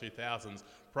the late 2000s,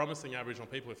 promising Aboriginal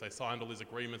people if they signed all these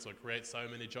agreements or create so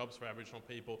many jobs for Aboriginal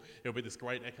people, it'll be this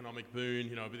great economic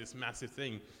boon, it'll be this massive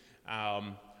thing.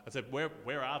 I said, where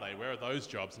are they? Where are those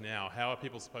jobs now? How are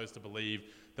people supposed to believe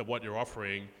that what you're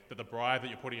offering, that the bribe that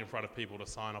you're putting in front of people to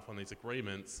sign off on these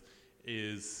agreements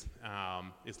is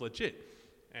legit?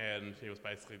 And he was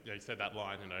basically, he said that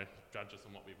line, judge us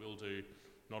on what we will do,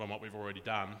 not on what we've already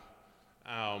done.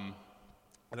 And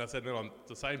I said, then on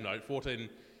the same note, $14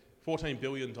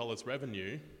 billion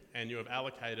revenue, and you have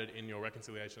allocated in your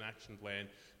Reconciliation Action Plan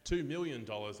 $2 million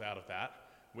out of that,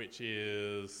 which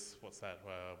is, what's that,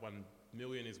 1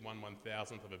 million is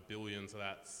 1/1000th of a billion, so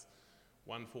that's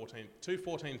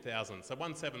 214,000. So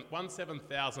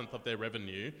 1/7,000th of their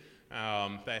revenue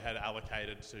they had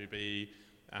allocated to be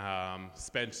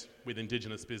spent with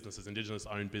Indigenous businesses,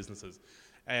 Indigenous-owned businesses.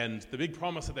 And the big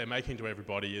promise that they're making to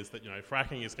everybody is that,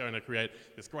 fracking is going to create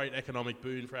this great economic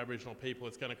boon for Aboriginal people.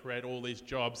 It's going to create all these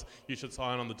jobs. You should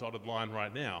sign on the dotted line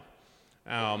right now.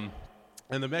 And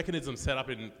the mechanism set up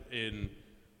in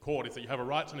court is that you have a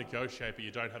right to negotiate, but you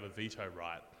don't have a veto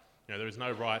right. There is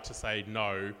no right to say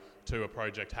no to a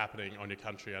project happening on your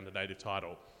country under native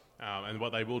title. And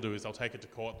what they will do is they'll take it to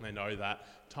court, and they know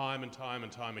that time and time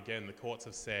and time again, the courts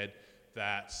have said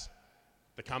that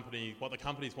what the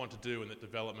companies want to do and that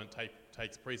development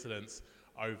takes precedence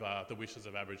over the wishes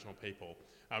of Aboriginal people.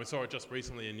 We saw it just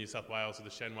recently in New South Wales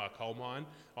with the Shenhua coal mine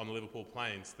on the Liverpool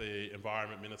Plains. The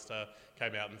Environment Minister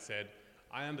came out and said,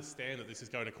 I understand that this is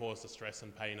going to cause distress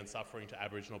and pain and suffering to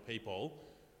Aboriginal people,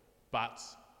 but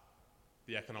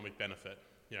the economic benefit,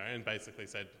 and basically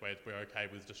said we're okay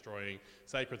with destroying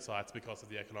sacred sites because of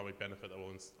the economic benefit that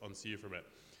will ensue from it.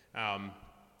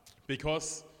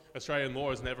 Because Australian law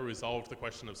has never resolved the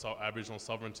question of Aboriginal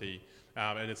sovereignty,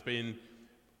 and it's been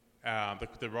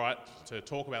the right to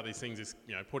talk about these things is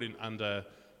put in under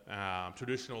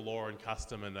traditional law and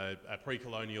custom and a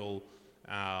pre-colonial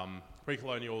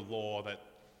law that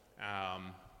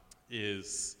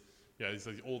is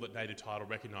all that native title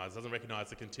recognises. It doesn't recognise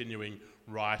the continuing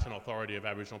right and authority of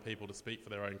Aboriginal people to speak for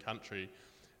their own country.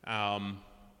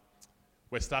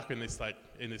 We're stuck in this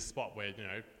spot where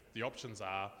the options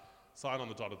are sign on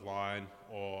the dotted line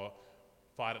or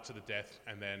fight it to the death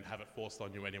and then have it forced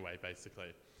on you anyway, basically.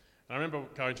 And I remember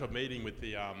going to a meeting with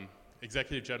the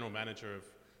Executive General Manager of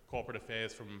Corporate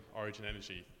Affairs from Origin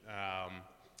Energy,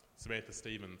 Samantha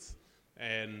Stevens,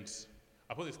 and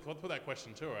I put that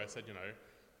question to her. I said,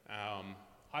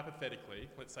 hypothetically,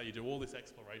 let's say you do all this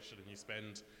exploration and you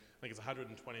spend, I think it's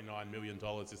 $129 million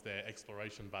is their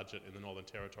exploration budget in the Northern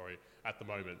Territory at the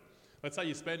moment. Let's say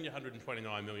you spend your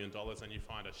 $129 million and you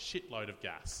find a shitload of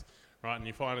gas, right? And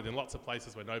you find it in lots of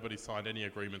places where nobody's signed any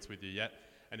agreements with you yet,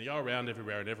 and you go around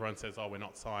everywhere and everyone says, oh, we're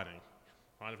not signing.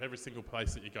 Right? If every single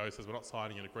place that you go says we're not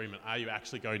signing an agreement, are you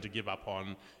actually going to give up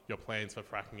on your plans for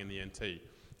fracking in the NT?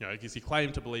 Because you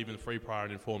claim to believe in free, prior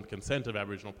and informed consent of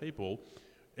Aboriginal people.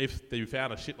 If you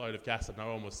found a shitload of gas that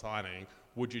no one was signing,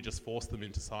 would you just force them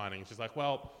into signing? She's like,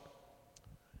 well,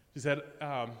 she said,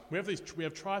 we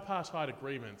have tripartite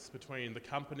agreements between the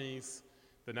companies,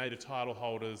 the native title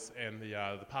holders, and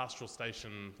the pastoral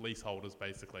station leaseholders,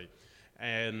 basically.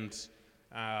 And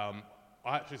I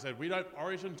actually said,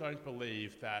 Origin don't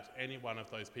believe that any one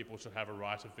of those people should have a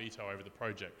right of veto over the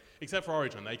project. Except for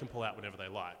Origin, they can pull out whenever they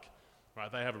like. Right?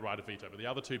 They have a right of veto, but the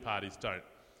other two parties don't.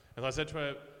 And so I said to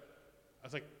her, I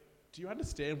was like, do you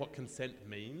understand what consent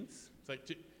means? It's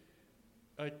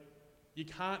like, you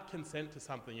can't consent to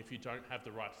something if you don't have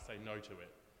the right to say no to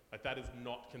it. Like, that is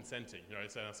not consenting.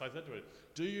 So I said to her,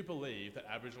 do you believe that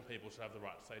Aboriginal people should have the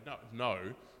right to say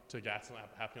no to gas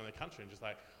happening in their country? And just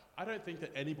like, I don't think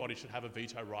that anybody should have a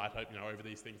veto right over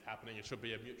these things happening. It should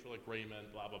be a mutual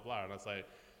agreement, blah, blah, blah. And I say,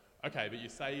 okay, but you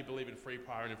say you believe in free,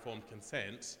 prior and informed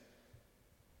consent.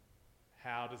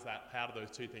 How do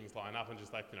those two things line up? And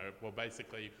just like, well,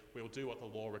 basically, we'll do what the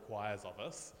law requires of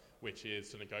us, which is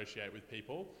to negotiate with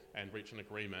people and reach an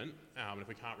agreement. And if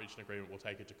we can't reach an agreement, we'll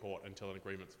take it to court until an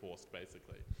agreement's forced,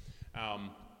 basically.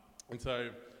 And so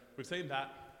we've seen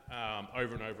that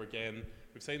over and over again.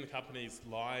 We've seen the companies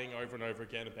lying over and over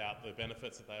again about the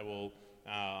benefits that they will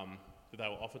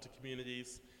offer to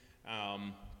communities.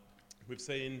 We've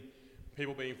seen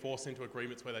people being forced into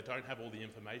agreements where they don't have all the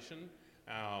information.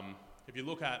 If you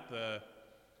look at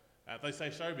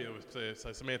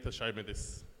Samantha showed me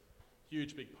this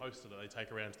huge big poster that they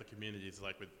take around to the communities,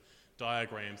 like with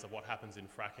diagrams of what happens in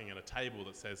fracking and a table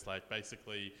that says, like,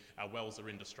 basically our wells are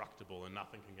indestructible and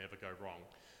nothing can ever go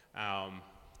wrong.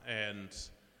 And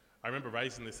I remember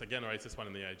raising this again. I raised this one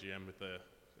in the AGM with the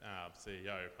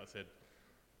CEO. I said,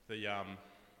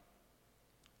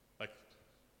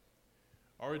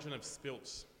 Origin have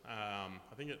spilt, I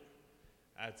think it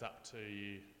adds up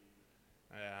to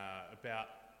about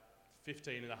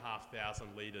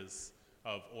 15,500 litres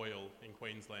of oil in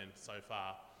Queensland so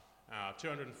far,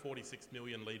 246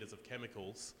 million litres of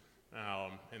chemicals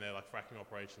in their fracking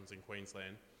operations in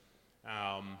Queensland.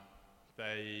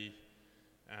 They've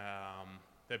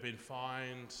been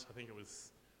fined, I think it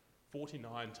was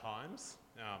 49 times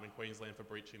in Queensland for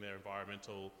breaching their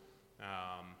environmental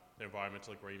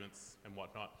agreements and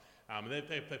whatnot.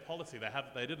 Their policy,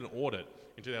 they did an audit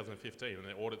in 2015, and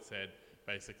their audit said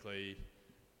basically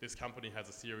this company has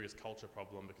a serious culture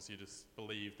problem because you just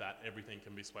believe that everything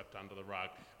can be swept under the rug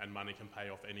and money can pay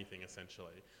off anything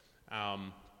essentially.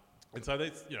 And so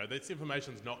this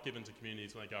information's not given to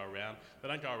communities when they go around. They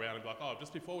don't go around and be like, oh,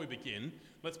 just before we begin,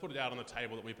 let's put it out on the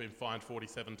table that we've been fined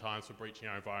 47 times for breaching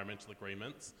our environmental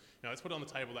agreements. Let's put it on the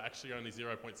table that actually only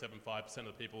 0.75% of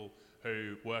the people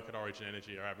who work at Origin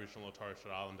Energy are Aboriginal or Torres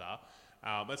Strait Islander.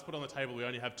 Let's put on the table we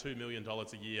only have $2 million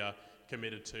a year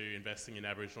committed to investing in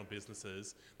Aboriginal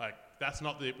businesses. That's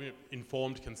not the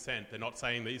informed consent. They're not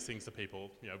saying these things to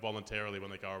people, voluntarily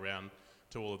when they go around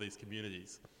to all of these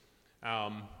communities.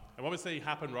 And what we're seeing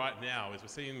happen right now is we're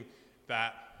seeing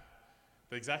that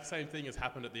the exact same thing has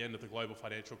happened at the end of the global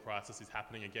financial crisis is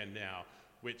happening again now,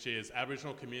 which is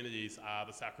Aboriginal communities are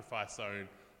the sacrifice zone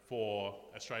for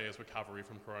Australia's recovery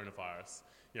from coronavirus.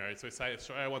 So we say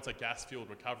Australia wants a gas-fueled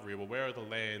recovery. Well, where are the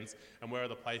lands and where are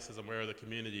the places and where are the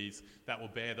communities that will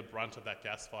bear the brunt of that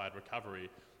gas-fired recovery?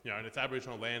 And it's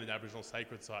Aboriginal land and Aboriginal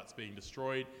sacred sites being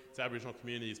destroyed. It's Aboriginal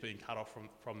communities being cut off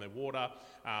from their water.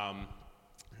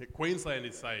 Queensland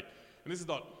is and this is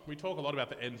not, we talk a lot about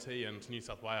the NT and New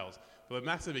South Wales, but the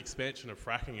massive expansion of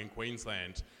fracking in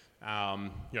Queensland,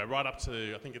 right up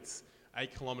to, I think it's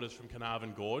 8 kilometres from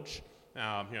Carnarvon Gorge,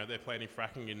 they're planning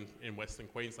fracking in Western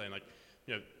Queensland.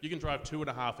 You can drive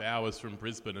 2.5 hours from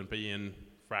Brisbane and be in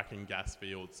fracking gas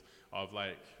fields of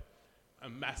on a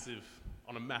massive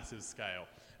scale.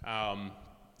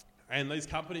 And these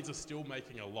companies are still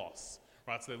making a loss.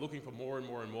 Right, so they're looking for more and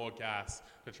more and more gas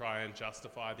to try and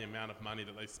justify the amount of money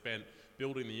that they spent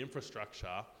building the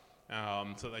infrastructure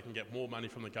so they can get more money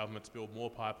from the government to build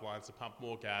more pipelines, to pump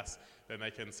more gas. Then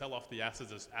they can sell off the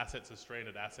assets as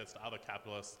stranded assets to other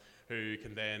capitalists who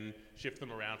can then shift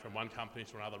them around from one company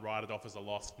to another, write it off as a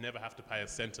loss, never have to pay a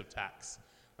cent of tax.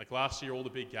 Last year, all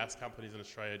the big gas companies in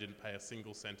Australia didn't pay a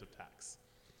single cent of tax.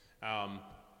 So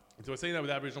we're seeing that with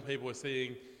Aboriginal people. We're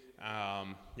seeing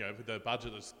with the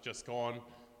budget that's just gone,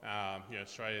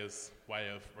 Australia's way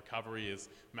of recovery is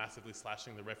massively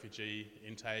slashing the refugee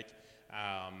intake.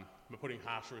 We're putting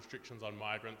harsher restrictions on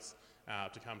migrants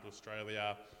to come to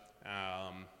Australia.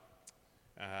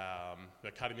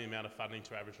 We're cutting the amount of funding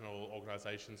to Aboriginal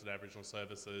organisations and Aboriginal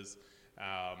services.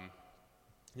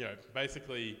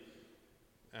 Basically,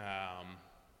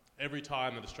 every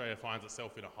time that Australia finds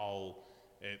itself in a hole,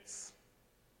 it's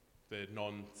the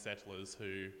non-settlers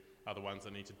who are the ones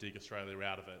that need to dig Australia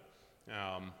out of it.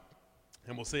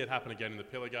 And we'll see it happen again in the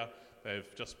Pilliga.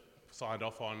 They've just signed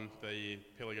off on the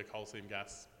Pilliga coal seam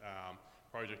gas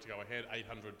project to go ahead.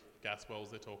 800 gas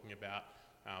wells they're talking about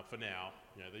for now.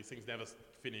 These things never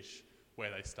finish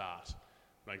where they start.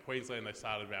 In Queensland they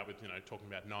started out with talking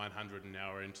about 900, and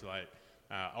now we're into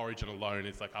Origin alone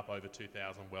is up over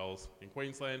 2,000 wells in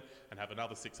Queensland and have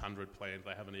another 600 planned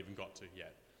they haven't even got to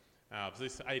yet. So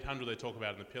this 800 they talk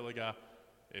about in the Pilliga,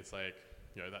 it's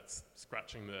that's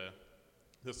scratching the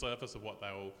surface of what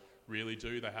they will really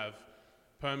do. They have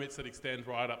permits that extend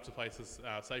right up to places,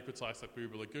 sacred sites like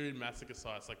Booba Lagoon, massacre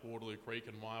sites like Waterloo Creek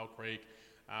and Mile Creek.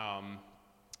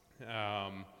 They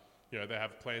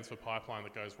have plans for pipeline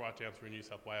that goes right down through New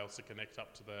South Wales to connect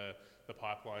up to the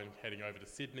pipeline heading over to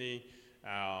Sydney.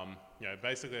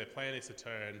 Basically their plan is to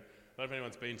turn, I don't know if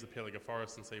anyone's been to the Pilliga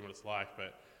Forest and seen what it's like,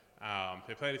 but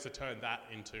their plan is to turn that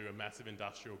into a massive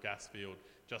industrial gas field,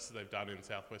 just as they've done in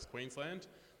southwest Queensland.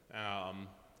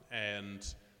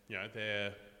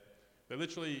 They're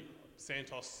literally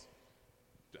Santos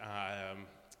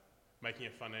making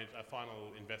a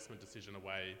final investment decision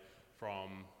away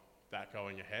from that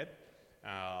going ahead.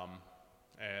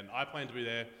 And I plan to be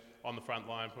there on the front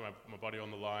line, put my body on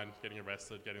the line, getting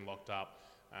arrested, getting locked up,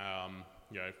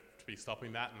 to be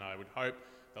stopping that. And I would hope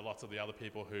that lots of the other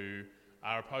people who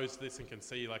are opposed to this and can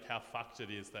see how fucked it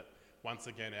is that once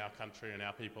again our country and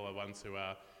our people are ones who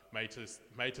are made to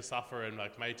suffer and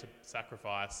made to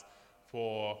sacrifice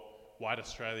for white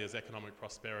Australia's economic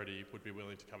prosperity would be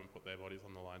willing to come and put their bodies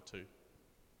on the line too.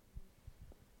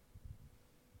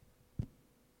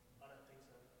 I don't think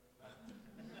so.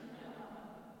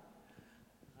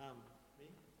 Me?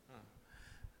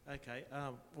 Oh. Okay.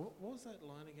 What was that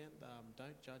line again?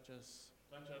 Don't judge us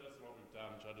Don't judge us on what we've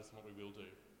done, judge us on what we will do.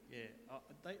 Yeah,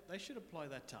 they should apply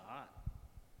that to art.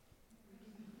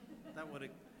 That would,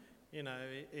 you know,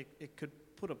 it could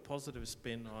put a positive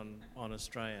spin on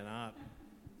Australian art,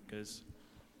 because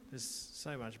there's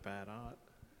so much bad art.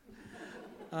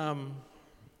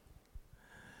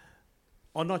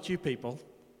 Or not you people,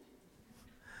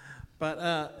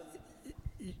 but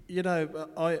you know,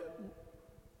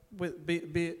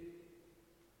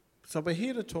 so we're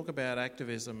here to talk about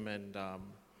activism and art.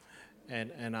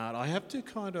 I have to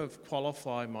kind of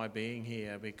qualify my being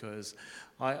here, because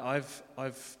I've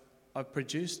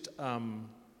produced a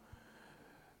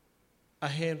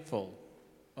handful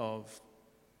of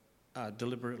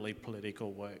deliberately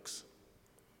political works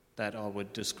that I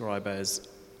would describe as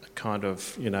kind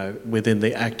of, you know, within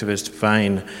the activist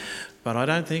vein, but I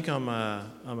don't think I'm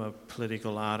a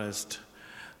political artist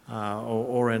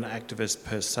or an activist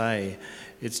per se.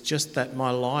 It's just that my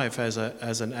life as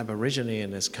an Aborigine in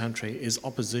this country is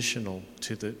oppositional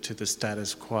to the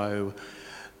status quo,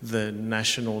 the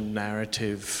national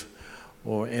narrative,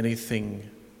 or anything,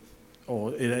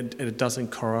 or it doesn't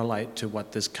correlate to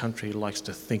what this country likes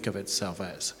to think of itself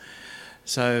as.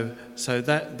 So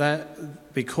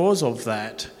that because of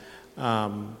that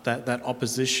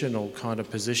oppositional kind of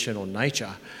position or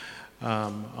nature,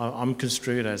 I'm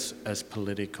construed as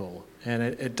political, and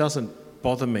it doesn't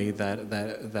bother me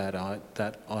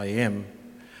that I am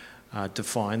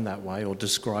defined that way or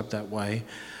described that way.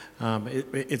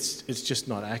 It's just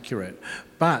not accurate.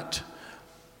 But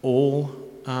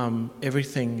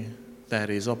everything that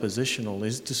is oppositional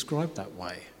is described that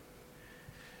way.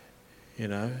 You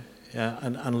know,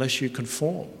 unless you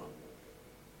conform.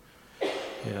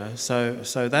 You know,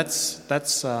 so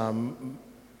that's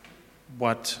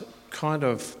what kind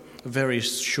of a very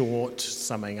short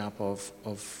summing up of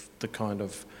the kind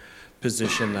of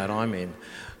position that I'm in.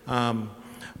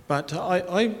 But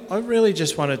I really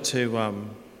just wanted to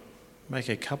make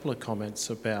a couple of comments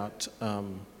about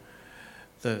the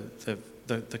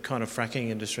kind of fracking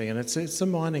industry, and it's the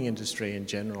mining industry in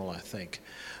general, I think.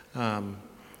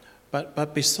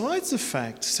 But besides the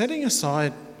fact, setting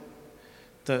aside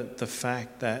the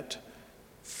fact that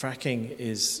fracking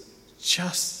is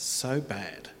just so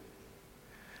bad,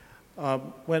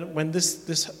 when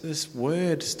this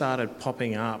word started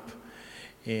popping up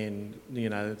in, you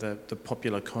know, the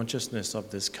popular consciousness of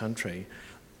this country,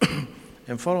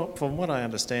 and from what I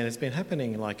understand, it's been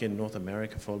happening like in North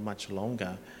America for much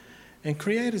longer, and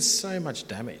created so much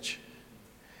damage.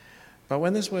 But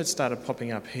when this word started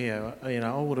popping up here, you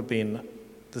know, I would have been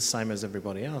the same as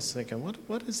everybody else, thinking,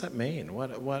 what does that mean?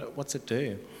 What's it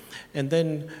do? And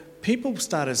then people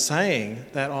started saying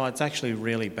that, oh, it's actually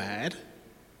really bad.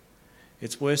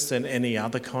 It's worse than any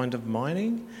other kind of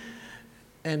mining.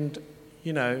 And,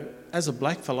 you know, as a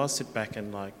black fellow, I sit back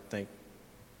and like think,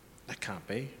 that can't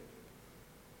be.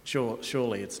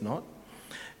 Surely it's not.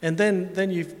 And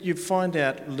then you find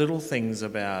out little things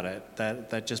about it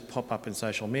that just pop up in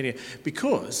social media,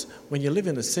 because when you live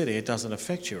in the city, it doesn't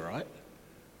affect you, right?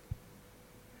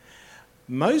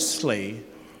 Mostly,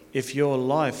 if your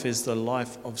life is the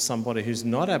life of somebody who's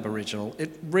not Aboriginal,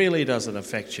 it really doesn't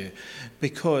affect you,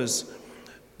 because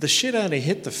the shit only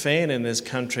hit the fan in this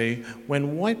country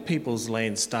when white people's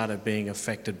land started being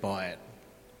affected by it.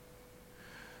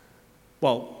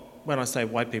 Well, when I say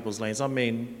white people's lands, I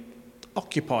mean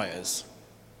occupiers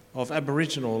of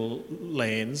Aboriginal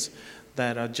lands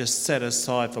that are just set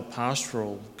aside for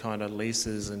pastoral kind of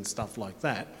leases and stuff like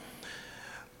that.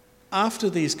 After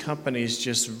these companies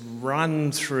just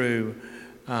run through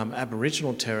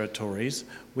Aboriginal territories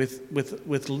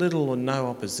with little or no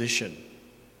opposition,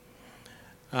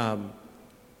 then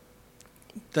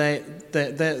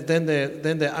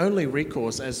their only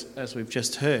recourse, as we've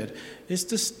just heard, is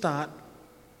to start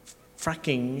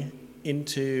fracking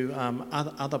into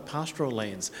other pastoral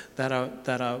lands that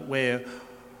are where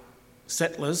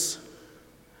settlers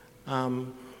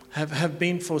have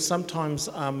been for sometimes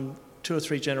 2 or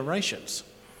 3 generations,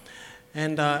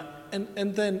 and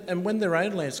when their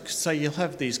own lands. So you'll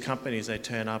have these companies, they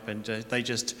turn up and they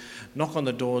just knock on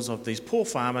the doors of these poor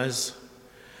farmers,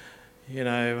 you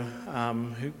know,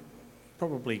 who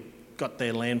probably got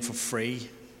their land for free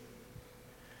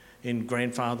in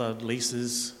grandfather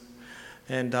leases.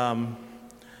 And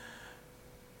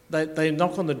they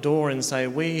knock on the door and say,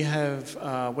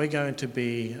 we're going to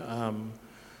be,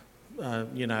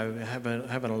 you know,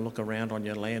 having a look around on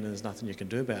your land, and there's nothing you can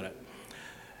do about it.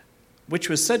 Which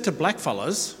was said to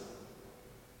blackfellas,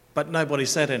 but nobody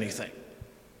said anything.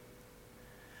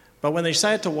 But when they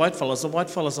say it to whitefellas, the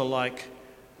whitefellas are like,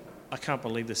 I can't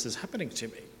believe this is happening to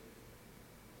me.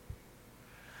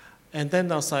 And then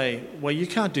they'll say, well, you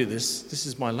can't do this. This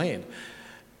is my land.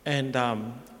 And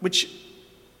which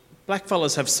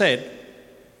blackfellas have said,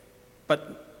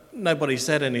 but nobody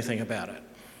said anything about it.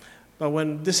 But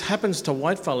when this happens to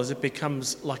whitefellas, it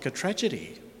becomes like a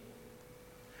tragedy.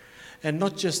 And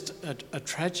not just a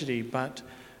tragedy, but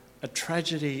a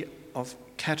tragedy of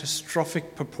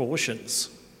catastrophic proportions.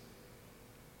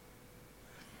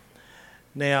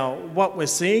 Now, what we're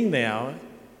seeing now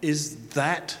is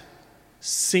that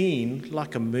scene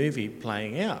like a movie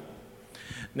playing out.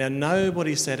 Now,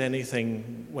 nobody said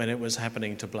anything when it was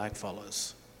happening to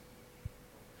blackfellas.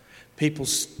 People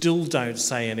still don't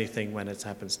say anything when it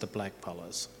happens to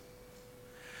blackfellas.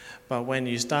 But when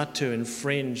you start to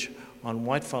infringe on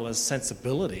whitefellas'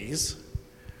 sensibilities,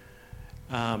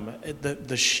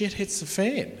 the shit hits the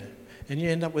fan. And you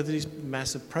end up with these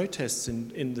massive protests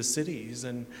in the cities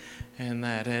and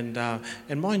that.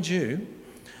 And mind you,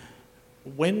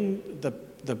 when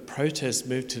the protests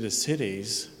move to the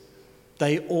cities,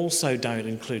 they also don't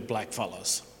include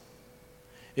blackfellas.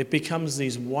 It becomes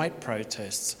these white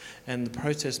protests, and the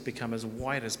protests become as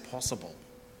white as possible,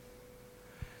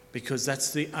 because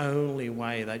that's the only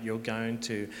way that you're going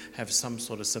to have some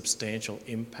sort of substantial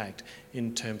impact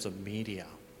in terms of media.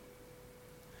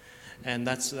 And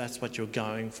that's what you're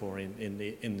going for in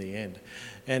the end.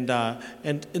 And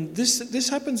this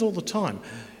happens all the time.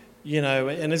 You know,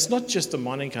 and it's not just the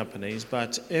mining companies,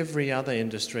 but every other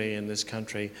industry in this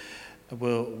country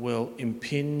will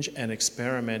impinge and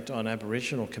experiment on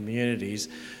Aboriginal communities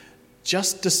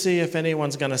just to see if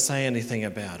anyone's going to say anything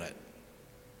about it.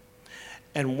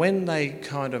 And when they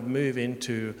kind of move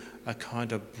into a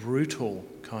kind of brutal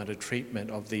kind of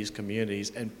treatment of these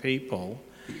communities and people,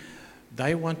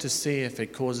 they want to see if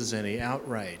it causes any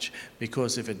outrage.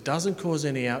 Because if it doesn't cause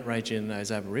any outrage in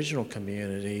those Aboriginal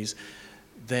communities,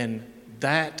 then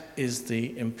that is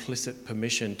the implicit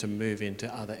permission to move into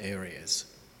other areas.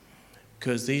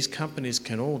 Because these companies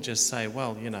can all just say,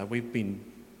 well, you know, we've been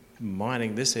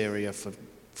mining this area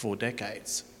for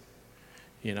decades.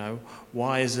 You know,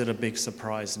 why is it a big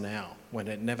surprise now when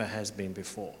it never has been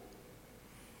before?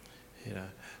 You know,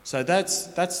 so that's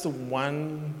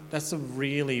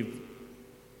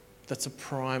a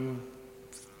prime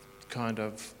kind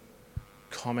of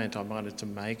comment I wanted to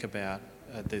make about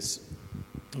this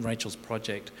Rachel's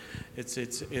project.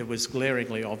 It was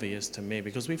glaringly obvious to me,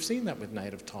 because we've seen that with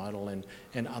native title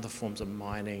and other forms of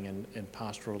mining and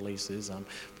pastoral leases,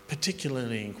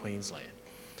 particularly in Queensland.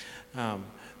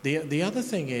 The other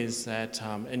thing is that,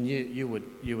 and you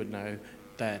would know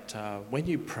that when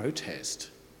you protest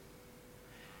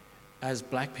as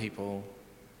black people,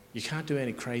 you can't do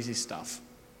any crazy stuff.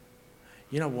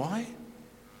 You know why?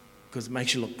 Because it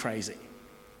makes you look crazy.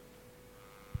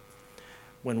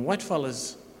 When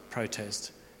whitefellas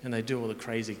protest and they do all the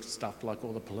crazy stuff, like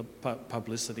all the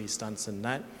publicity stunts and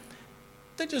that,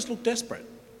 they just look desperate.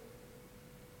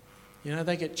 You know,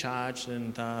 they get charged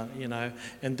and, you know,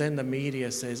 and then the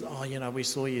media says, oh, you know, we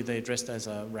saw you there dressed as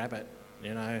a rabbit,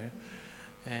 you know,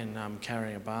 and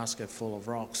carrying a basket full of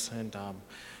rocks, and,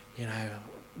 you know,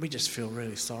 we just feel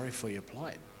really sorry for your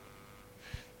plight.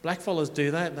 Blackfellas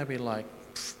do that and they'll be like,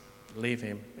 leave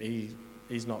him,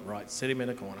 he's not right, sit him in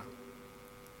a corner.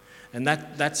 And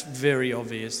that's very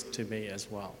obvious to me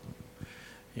as well.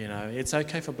 You know, it's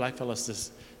okay for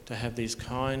blackfellas to have these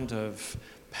kind of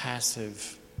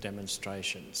passive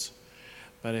demonstrations,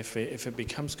 but if it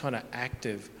becomes kind of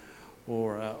active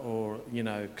or you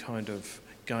know, kind of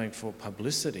going for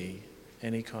publicity,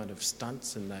 any kind of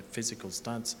stunts and that physical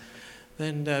stunts,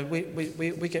 then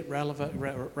we get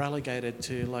relegated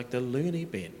to like the loony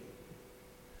bin.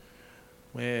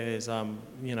 Whereas,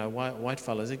 you know,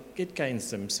 whitefellas, it gains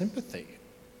some sympathy.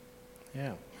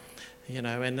 Yeah. You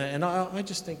know, and I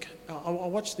just think, I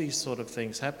watch these sort of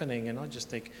things happening and I just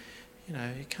think, you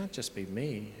know, it can't just be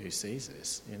me who sees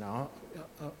this. You know,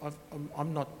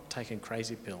 I'm not taking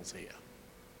crazy pills here.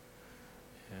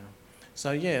 Yeah.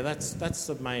 So yeah, that's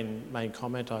the main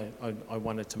comment I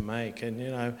wanted to make, and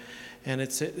you know, and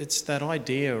it's that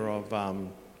idea of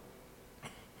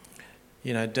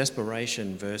you know,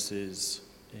 desperation versus,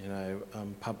 you know,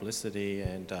 publicity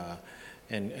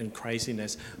and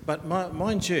craziness. But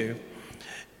mind you,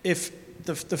 if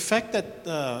the fact that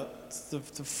the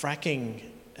fracking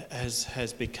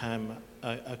has become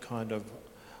a kind of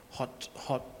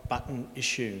hot button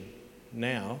issue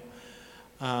now,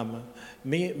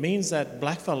 means that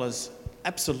blackfellas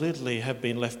absolutely have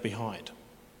been left behind.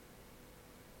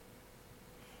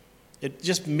 It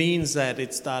just means that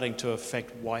it's starting to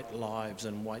affect white lives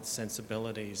and white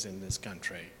sensibilities in this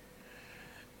country.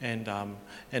 And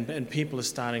people are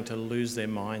starting to lose their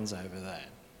minds over that.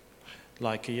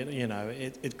 Like, you know,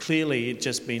 it clearly it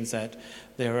just means that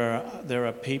there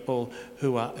are people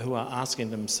who are asking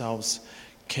themselves,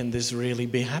 can this really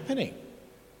be happening?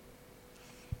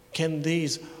 Can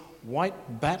these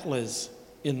white battlers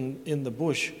in the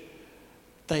bush,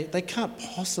 they can't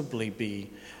possibly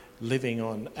be living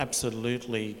on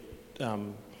absolutely,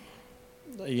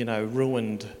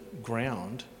 ruined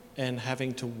ground and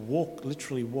having to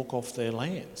literally walk off their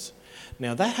lands.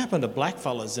 Now, that happened to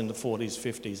blackfellas in the 40s,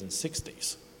 50s and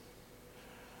 60s.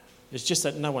 It's just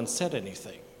that no one said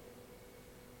anything,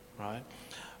 right?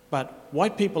 But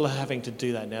white people are having to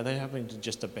do that now. They're having to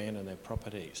just abandon their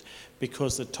properties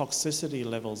because the toxicity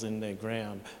levels in their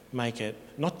ground make it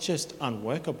not just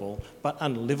unworkable, but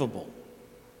unlivable.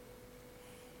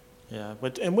 Yeah,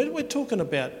 and we're talking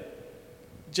about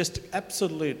just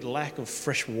absolute lack of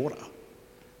fresh water.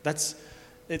 It's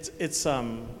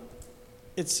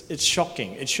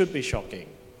shocking. It should be shocking,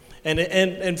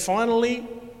 and finally,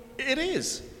 it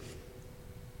is.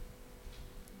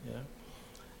 Yeah.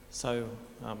 So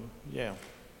yeah.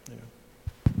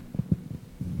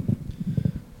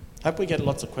 Hope we get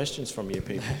lots of questions from you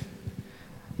people.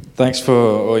 Thanks for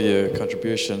all your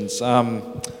contributions.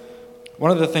 One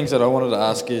of the things that I wanted to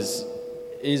ask is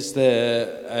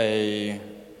there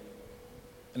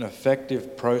an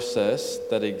effective process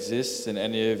that exists in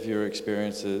any of your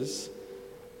experiences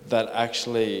that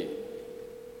actually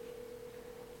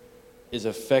is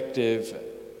effective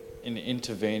in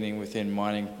intervening within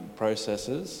mining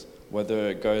processes, whether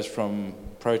it goes from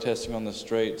protesting on the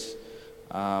streets,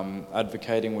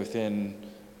 advocating within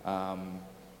a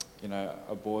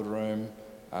boardroom,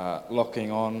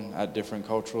 locking on at different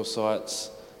cultural sites,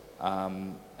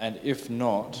 and if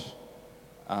not,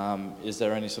 is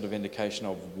there any sort of indication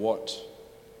of what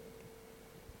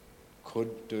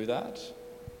could do that?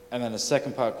 And then a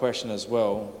second part question as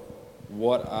well,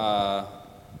 what are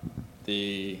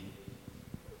the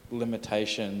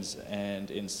limitations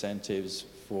and incentives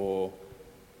for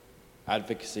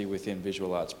advocacy within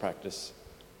visual arts practice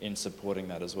in supporting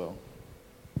that as well?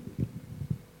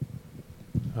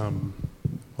 On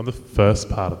the first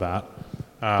part of that,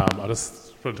 I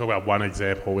just want to talk about one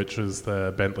example, which was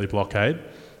the Bentley blockade.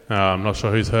 I'm not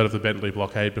sure who's heard of the Bentley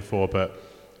blockade before, but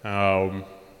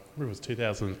it was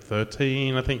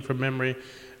 2013, I think, from memory.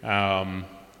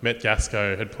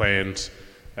 Metgasco had planned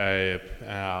a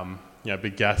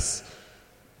big gas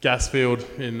field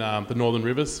in the Northern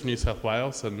Rivers, New South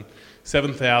Wales, and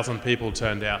 7,000 people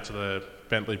turned out to the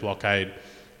Bentley blockade.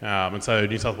 And so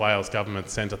New South Wales government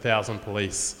sent 1,000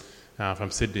 police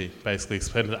from Sydney, basically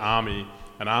sent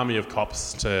an army of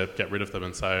cops to get rid of them.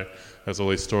 And so there's all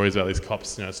these stories about these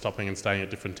cops, stopping and staying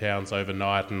at different towns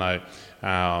overnight, and they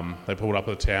pulled up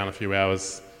at the town a few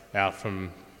hours out from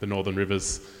the Northern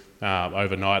Rivers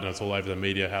overnight, and it's all over the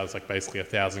media how it's like basically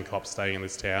 1,000 cops staying in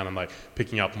this town and like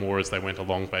picking up more as they went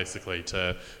along, basically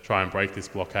to try and break this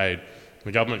blockade.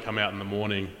 The government come out in the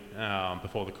morning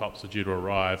before the cops were due to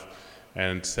arrive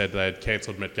and said they had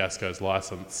cancelled Metgasco's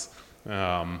licence,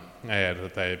 and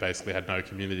that they basically had no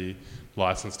community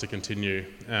licence to continue.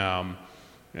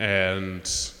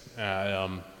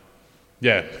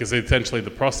 Because essentially the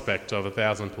prospect of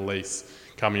 1,000 police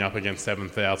coming up against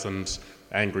 7,000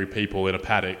 angry people in a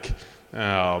paddock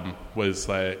was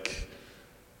like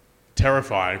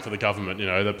terrifying for the government.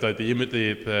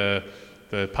 The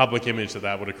public image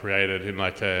that would have created in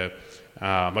like in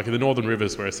the Northern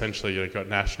Rivers, where essentially you've got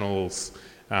nationals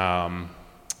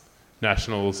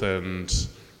and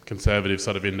Conservative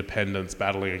sort of independents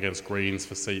battling against Greens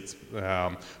for seats,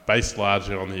 based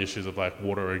largely on the issues of like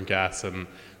water and gas and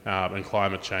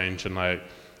climate change, and the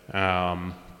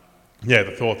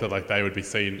thought that like they would be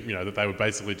seen, that they would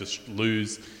basically just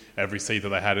lose every seat that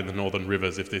they had in the Northern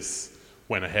Rivers if this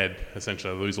went ahead.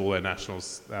 Essentially, lose all their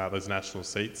those national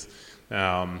seats,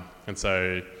 and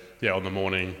so on the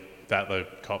morning that the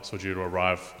cops were due to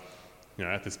arrive,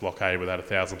 at this blockade with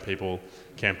 1,000 people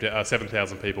camped out,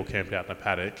 7,000 people camped out in a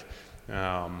paddock,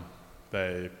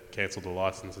 they cancelled the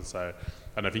licence. And so, I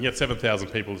don't know, if you can get 7,000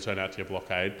 people to turn out to your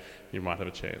blockade, you might have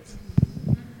a chance.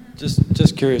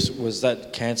 Just curious, was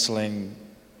that cancelling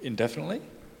indefinitely?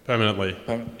 Permanently.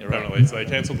 Permanently. So they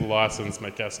cancelled the licence,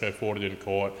 Metgasco fought it in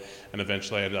court, and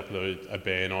eventually ended up with a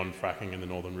ban on fracking in the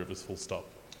Northern Rivers, full stop.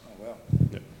 Oh, wow.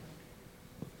 Yeah.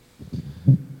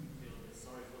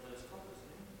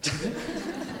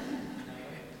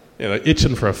 They're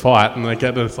itching for a fight, and they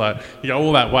get it's like you go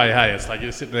all that way. Hey, it's like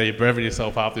you're sitting there, you're breving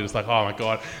yourself up. You're just like, oh my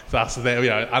god, it's us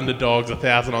there. Underdogs,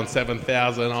 1,000 on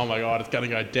 7,000. Oh my god, it's going to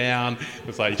go down.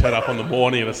 It's like you turn up on the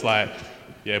morning, and it's like,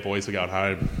 yeah, boys, we're going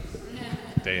home.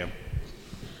 Damn.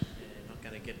 Not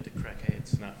going to get the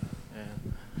crackheads. No.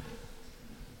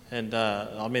 And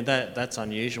I mean, that's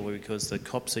unusual because the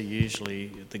cops are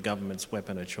usually the government's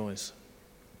weapon of choice.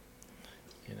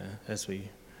 You know, as we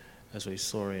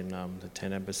saw in the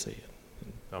Tent Embassy.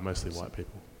 They're mostly white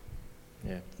people.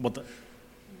 Yeah.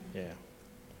 Yeah,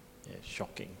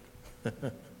 shocking.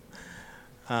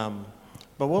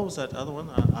 But what was that other one?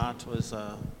 Art was...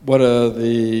 What are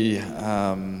the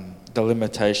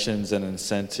limitations and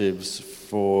incentives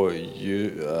for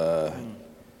you?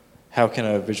 How can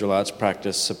a visual arts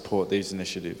practice support these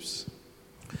initiatives?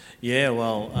 Yeah,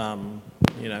 well,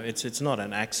 you know, it's not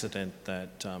an accident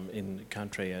that in a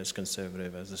country as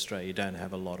conservative as Australia, you don't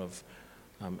have a lot of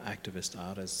activist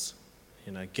artists,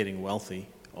 you know, getting wealthy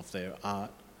off their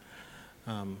art.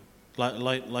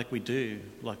 Like we do,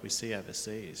 like we see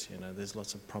overseas, you know, there's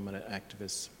lots of prominent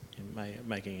activists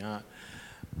making art,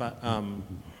 but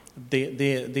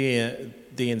the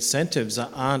incentives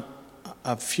are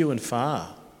few and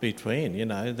far between. You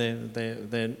know,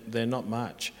 they're not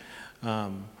much,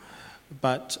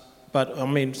 but I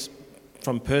mean,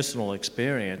 from personal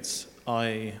experience,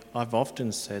 I've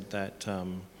often said that,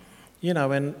 you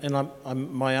know,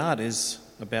 and my art is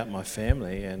about my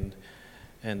family and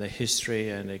the history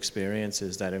and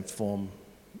experiences that inform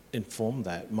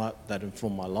my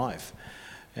life,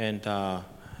 and so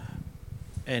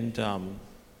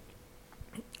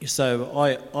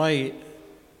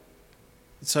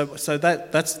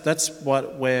that's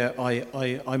where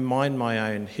I mine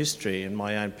my own history and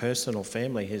my own personal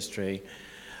family history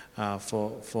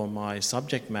for my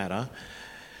subject matter,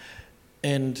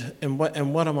 and what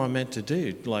am I meant to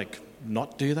do? Like,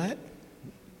 not do that?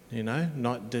 You know,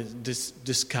 not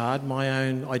discard my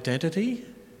own identity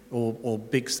or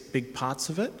big parts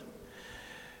of it.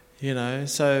 You know,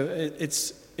 so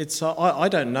it's I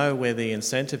don't know where the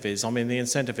incentive is. I mean, the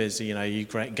incentive is, you know, you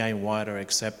gain wider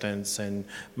acceptance and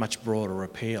much broader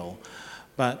appeal,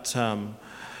 but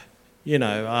you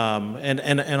know, and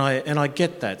I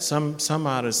get that some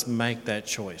artists make that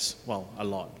choice. Well, a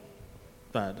lot,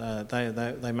 but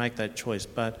they make that choice.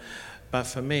 But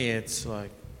for me, it's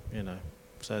like, you know.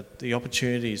 So the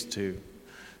opportunities to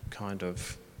kind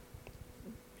of,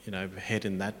 you know, head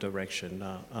in that direction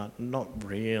are not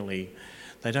really,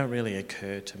 they don't really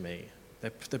occur to me.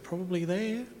 They're probably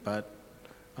there, but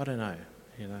I don't know,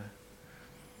 you know.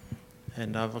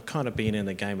 And I've kind of been in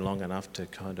the game long enough to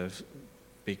kind of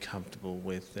be comfortable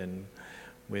with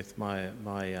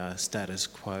my status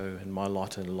quo and my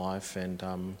lot in life, and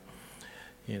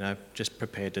you know, just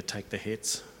prepared to take the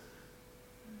hits.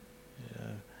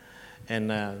 And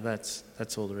that's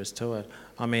all there is to it.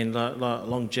 I mean,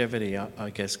 longevity, I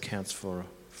guess, counts for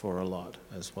a lot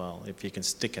as well. If you can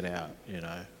stick it out, you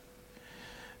know,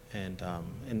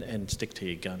 and stick to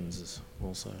your guns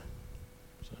also.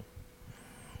 So,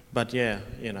 but yeah,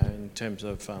 you know, in terms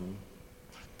of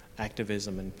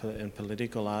activism and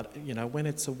political art, you know, when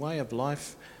it's a way of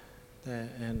life,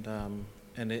 and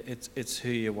it's who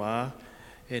you are,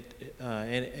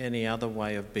 any other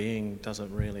way of being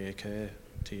doesn't really occur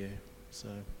to you. So,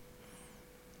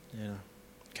 yeah,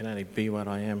 can only be what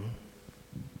I am.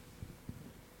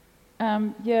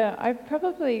 Yeah, I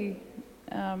probably,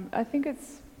 I think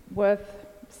it's worth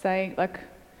saying, like,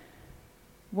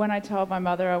 when I told my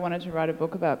mother I wanted to write a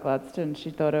book about Gladstone, she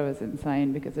thought I was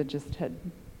insane because I just had,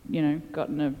 you know,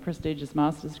 gotten a prestigious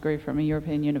master's degree from a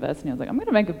European university. I was like, I'm going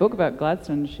to make a book about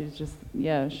Gladstone. She just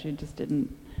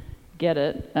didn't get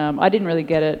it. I didn't really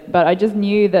get it, but I just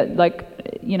knew that,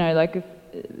 like, you know, like, if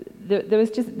there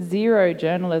was just zero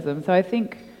journalism. So I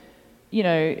think, you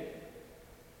know,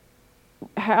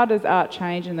 how does art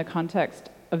change in the context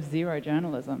of zero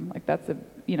journalism? Like, that's a,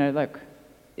 you know, like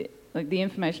the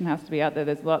information has to be out there.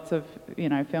 There's lots of, you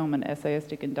know, film and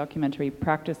essayistic and documentary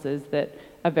practices that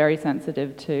are very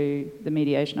sensitive to the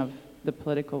mediation of the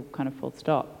political kind of full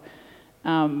stop.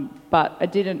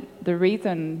 But the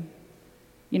reason,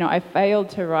 you know, I failed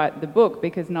to write the book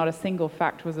because not a single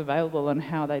fact was available on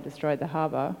how they destroyed the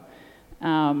harbour.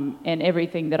 And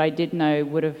everything that I did know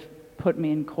would have put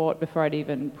me in court before I'd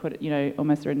even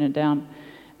almost written it down.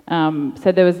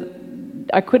 So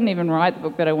I couldn't even write the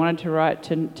book that I wanted to write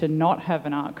to not have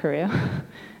an art career.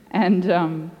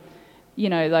 And, you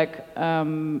know, like,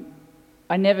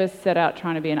 I never set out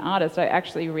trying to be an artist. I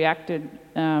actually reacted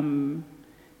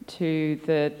to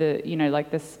the you know, like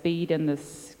the speed and the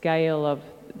scale of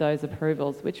those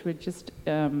approvals, which were just,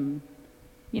 you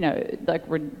know, like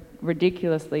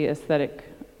ridiculously aesthetic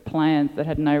plans that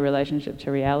had no relationship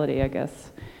to reality, I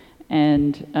guess.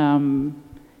 And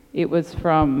it was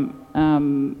from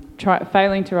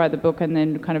failing to write the book and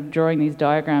then kind of drawing these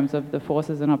diagrams of the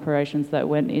forces and operations that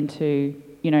went into,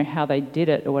 you know, how they did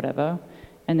it or whatever,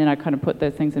 and then I kind of put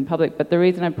those things in public. But the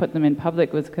reason I put them in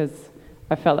public was because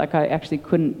I felt like I actually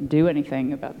couldn't do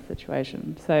anything about the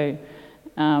situation. So,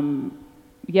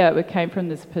 it came from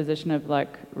this position of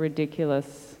like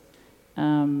ridiculous,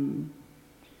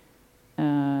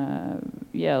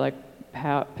 like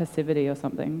passivity or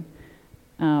something.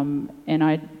 And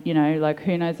I, like,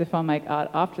 who knows if I'll make art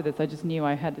after this. I just knew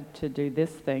I had to do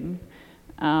this thing.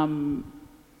 And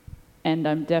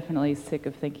I'm definitely sick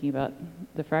of thinking about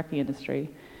the fracking industry.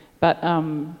 But,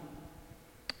 I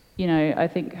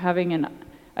think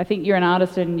I think you're an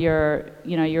artist and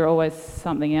you're always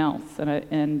something else.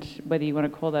 And whether you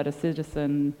want to call that a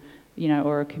citizen,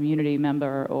 or a community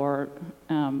member, or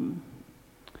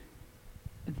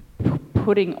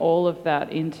putting all of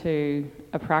that into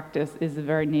a practice is a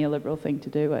very neoliberal thing to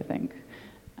do, I think.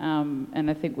 And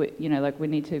I think we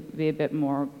need to be a bit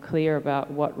more clear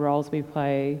about what roles we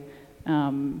play,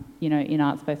 in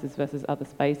art spaces versus other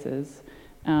spaces,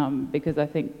 because I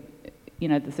think,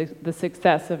 the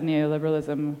success of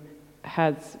neoliberalism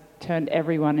has turned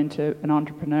everyone into an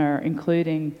entrepreneur,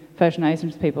 including First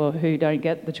Nations people who don't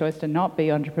get the choice to not be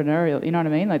entrepreneurial. You know what I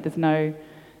mean? Like, there's no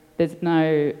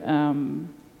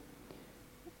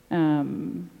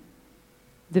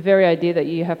the very idea that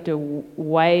you have to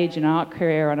wage an art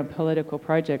career on a political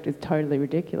project is totally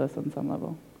ridiculous on some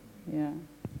level. Yeah.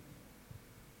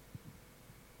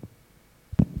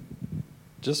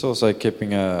 Just also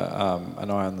keeping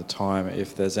an eye on the time.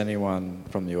 If there's anyone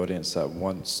from the audience that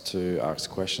wants to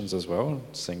ask questions as well,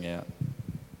 sing out.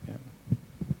 Yeah.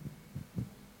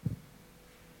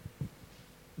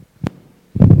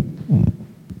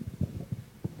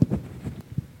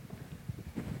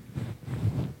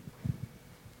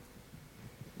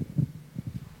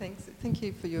 Thanks. Thank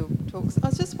you for your talks. I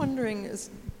was just wondering,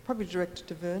 it's probably directed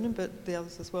to Vernon, but the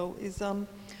others as well, is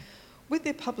with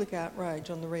their public outrage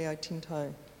on the Rio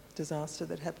Tinto disaster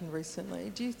that happened recently,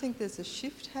 do you think there's a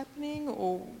shift happening?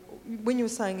 Or when you were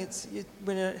saying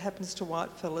when it happens to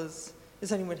white fellas,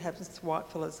 it's only when it happens to white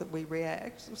fellas that we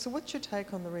react. So what's your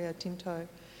take on the Rio Tinto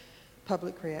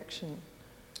public reaction?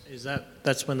 Is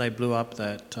that's when they blew up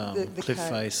that the cliff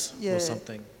face or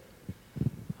something?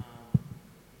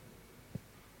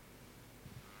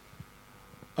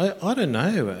 I don't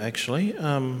know, actually.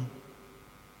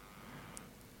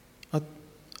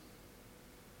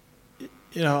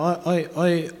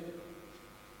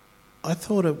 I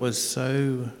thought it was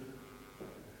so.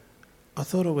 I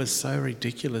thought it was so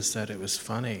ridiculous that it was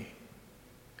funny.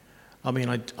 I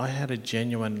mean, I had a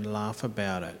genuine laugh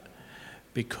about it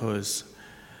because,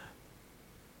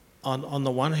 on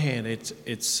the one hand,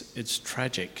 it's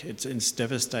tragic. It's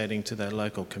devastating to their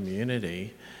local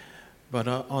community, but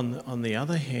on the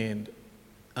other hand,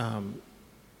 I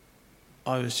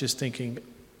was just thinking,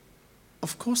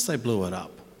 of course they blew it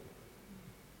up.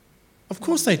 Of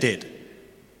course they did.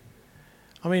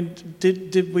 I mean,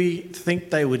 did we think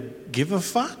they would give a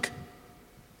fuck?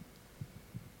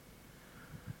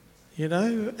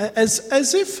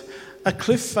 As if a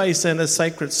cliff face and a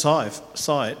sacred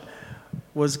site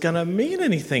was going to mean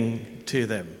anything to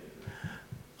them.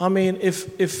 I mean,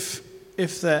 if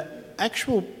the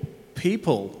actual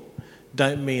people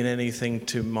don't mean anything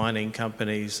to mining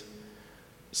companies,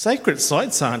 sacred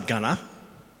sites aren't gonna.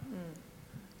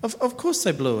 Of course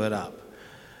they blew it up.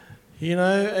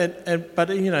 But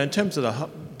in terms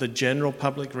of the general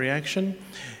public reaction,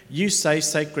 you say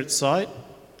sacred site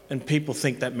and people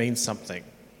think that means something.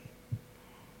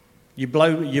 You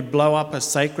blow up a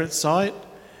sacred site,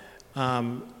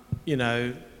 in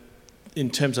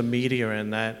terms of media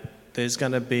and that, there's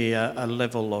going to be a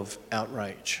level of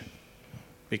outrage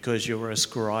because you're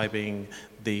ascribing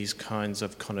these kinds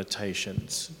of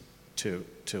connotations to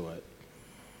it.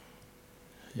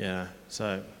 Yeah,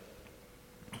 so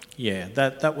yeah,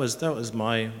 that was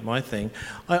my thing.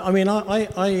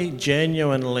 I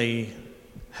genuinely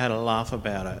had a laugh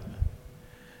about it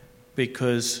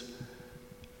because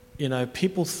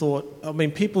people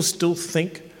still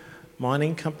think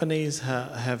mining companies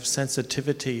have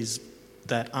sensitivities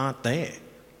that aren't there.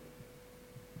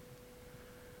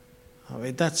 I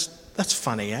mean, that's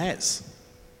funny as.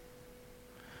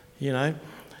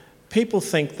 People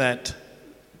think that.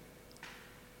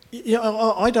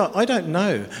 I don't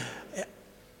know.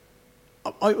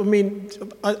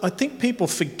 I think people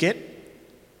forget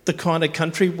the kind of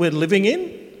country we're living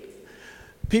in.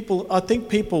 I think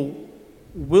people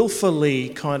willfully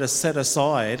kind of set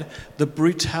aside the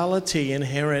brutality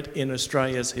inherent in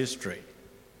Australia's history.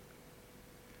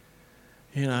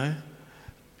 That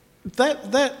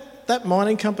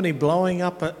mining company blowing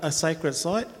up a sacred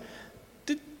site,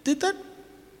 did that?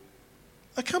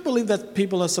 I can't believe that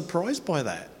people are surprised by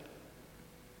that.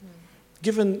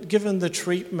 given the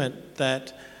treatment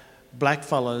that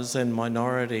blackfellas and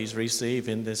minorities receive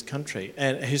in this country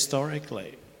and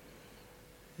historically,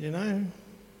 you know.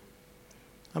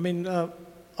 I mean,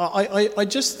 I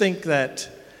just think that,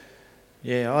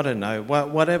 yeah, I don't know,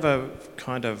 whatever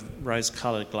kind of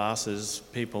rose-coloured glasses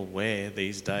people wear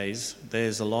these days,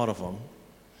 there's a lot of them,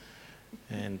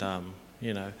 and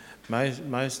you know,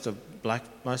 most of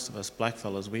us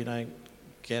blackfellas, we don't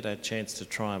get a chance to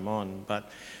try them on,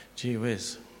 but gee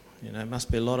whiz, you know,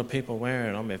 must be a lot of people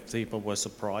wearing them if people were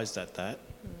surprised at that.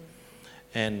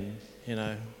 And, you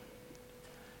know,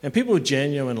 and people were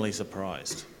genuinely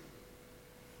surprised.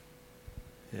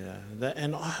 Yeah,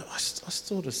 and I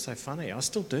thought it's so funny. I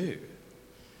still do.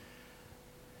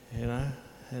 You know,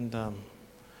 and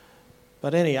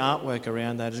but any artwork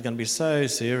around that is going to be so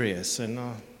serious, and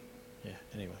yeah.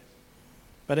 Anyway,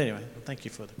 but anyway, thank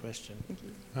you for the question. Thank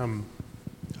you.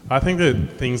 I think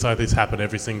that things like this happen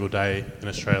every single day in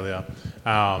Australia,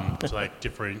 to like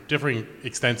differing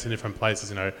extents in different places.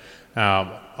 You know,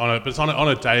 but it's on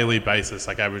a daily basis.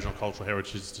 Like Aboriginal cultural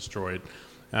heritage is destroyed.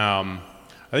 I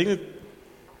think that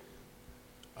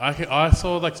I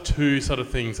saw like two sort of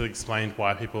things that explained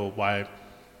why I'm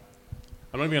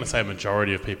not even going to say a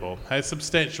majority of people, a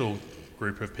substantial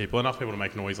group of people, enough people to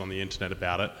make noise on the internet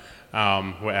about it,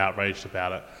 were outraged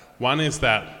about it. One is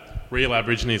that real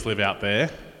Aborigines live out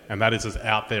there, and that is as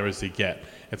out there as you get.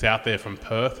 It's out there from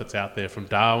Perth, it's out there from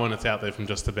Darwin, it's out there from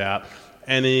just about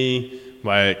any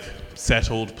like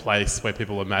settled place where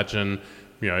people imagine,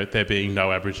 you know, there being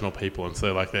no Aboriginal people, and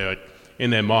so like they're like, in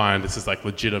their mind, this is like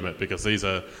legitimate because these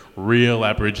are real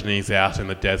Aborigines out in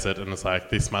the desert, and it's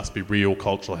like this must be real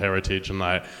cultural heritage and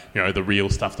like, you know, the real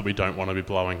stuff that we don't want to be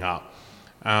blowing up.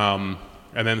 And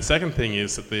then the second thing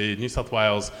is that the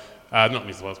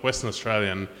Western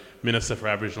Australian Minister for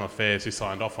Aboriginal Affairs who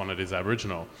signed off on it is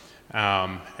Aboriginal.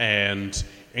 And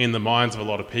in the minds of a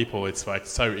lot of people, it's like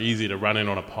so easy to run in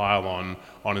on a pile-on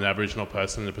on an Aboriginal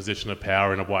person in a position of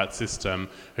power in a white system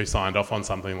who signed off on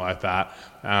something like that.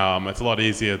 It's a lot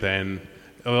easier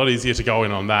to go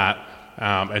in on that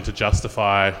and to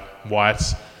justify white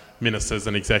ministers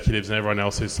and executives and everyone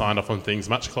else who signed off on things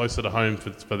much closer to home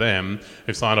for them,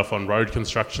 who've signed off on road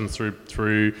construction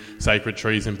through sacred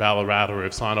trees in Ballarat, or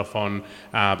who've signed off on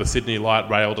the Sydney Light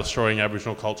Rail destroying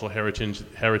Aboriginal cultural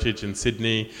heritage in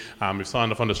Sydney, who've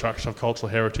signed off on destruction of cultural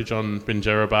heritage on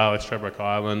Binjerribah, Stradbroke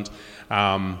Island,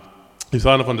 who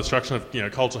signed off on destruction of, you know,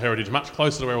 cultural heritage much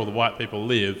closer to where all the white people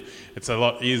live. It's a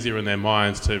lot easier in their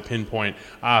minds to pinpoint,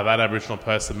 that Aboriginal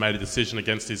person made a decision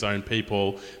against his own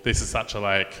people. This is such a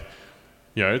like,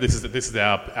 you know, this is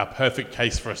our perfect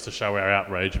case for us to show our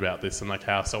outrage about this and like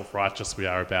how self-righteous we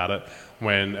are about it,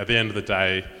 when at the end of the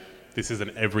day, this is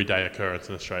an everyday occurrence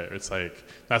in Australia. It's like,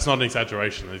 that's not an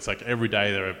exaggeration. It's like every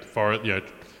day there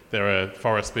are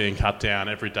forests being cut down.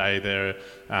 Every day there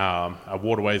are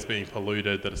waterways being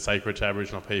polluted that are sacred to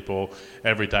Aboriginal people.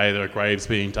 Every day there are graves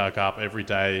being dug up. Every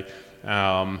day,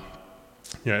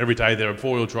 every day there are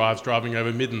four-wheel drives driving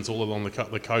over middens all along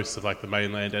the coast of like the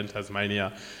mainland and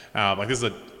Tasmania. Like this is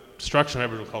a destruction of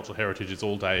Aboriginal cultural heritage is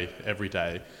all day, every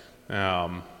day.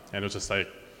 And it's just like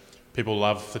people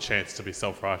love the chance to be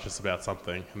self-righteous about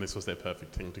something, and this was their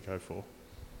perfect thing to go for.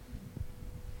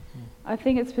 I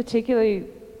think it's particularly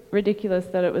ridiculous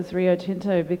that it was Rio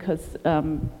Tinto because,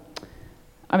 in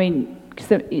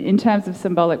terms of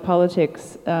symbolic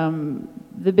politics,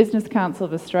 the Business Council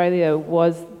of Australia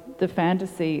was the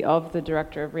fantasy of the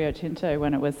director of Rio Tinto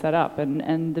when it was set up,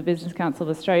 and the Business Council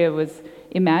of Australia was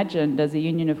imagined as a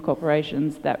union of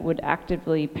corporations that would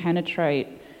actively penetrate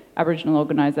Aboriginal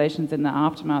organisations in the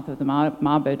aftermath of the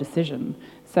Mabo decision.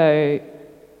 So,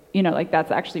 you know, like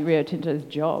that's actually Rio Tinto's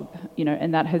job, you know,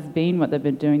 and that has been what they've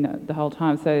been doing the whole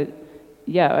time. So,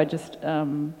 yeah, I just,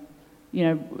 and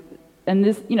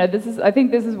this, you know, I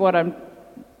think this is what I'm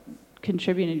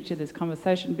contributing to this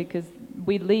conversation, because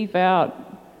we leave out,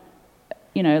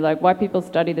 you know, like white people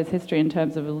study this history in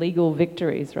terms of legal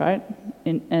victories, right?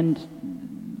 And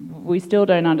we still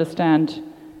don't understand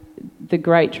the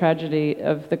great tragedy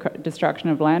of the destruction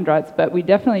of land rights, but we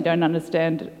definitely don't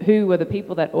understand who were the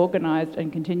people that organised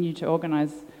and continue to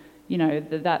organise, you know,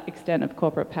 that extent of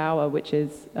corporate power, which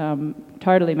is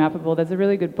totally mappable. There's a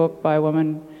really good book by a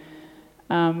woman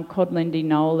called Lindy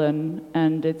Nolan,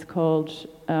 and it's called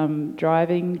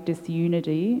Driving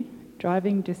Disunity,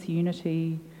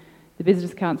 the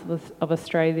Business Council of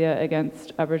Australia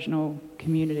against Aboriginal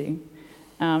Community.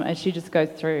 And she just goes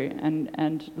through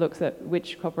and looks at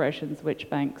which corporations, which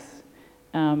banks,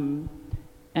 and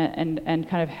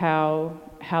kind of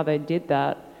how they did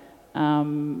that.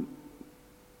 And,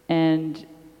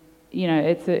 you know,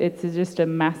 it's just a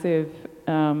massive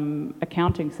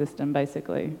accounting system,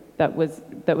 basically, that was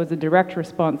a direct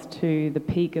response to the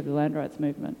peak of the land rights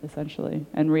movement, essentially.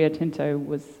 And Rio Tinto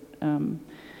was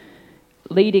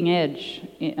leading edge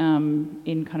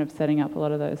in kind of setting up a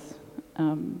lot of those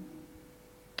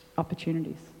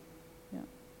opportunities. Yeah.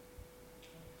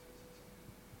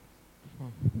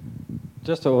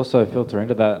 Just to also filter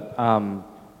into that,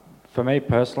 for me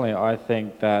personally, I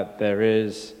think that there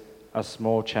is a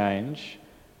small change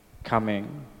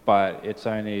coming, but it's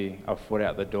only a foot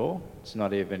out the door. It's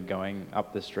not even going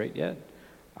up the street yet.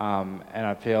 And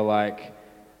I feel like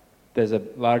there's a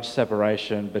large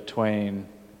separation between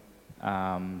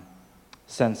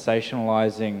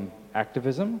sensationalizing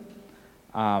activism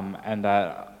and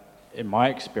that, in my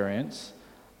experience,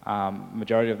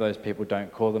 majority of those people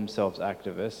don't call themselves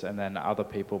activists, and then other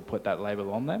people put that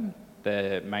label on them.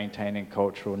 They're maintaining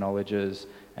cultural knowledges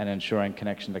and ensuring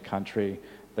connection to country.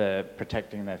 They're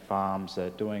protecting their farms.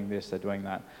 They're doing this, they're doing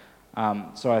that.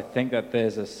 So I think that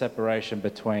there's a separation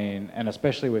between, and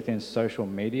especially within social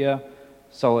media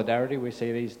solidarity we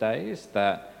see these days,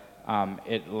 that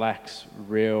it lacks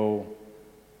real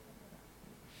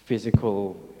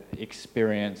physical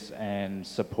experience and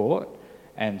support.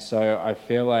 And so I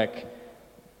feel like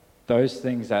those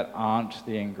things that aren't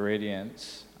the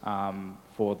ingredients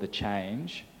for the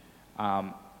change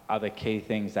are the key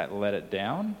things that let it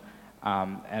down,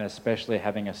 and especially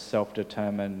having a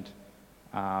self-determined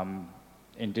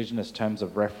Indigenous terms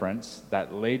of reference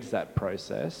that leads that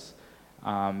process,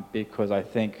 because I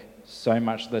think so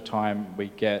much of the time we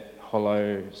get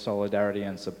hollow solidarity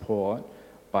and support,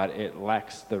 but it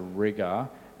lacks the rigour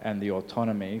and the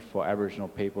autonomy for Aboriginal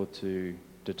people to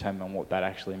determine what that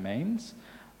actually means.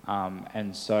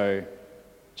 And so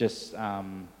just,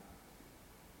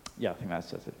 yeah, I think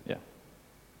that's it, yeah.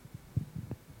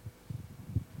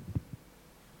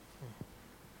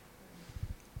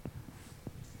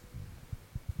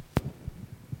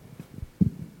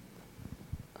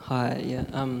 Hi, yeah,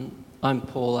 I'm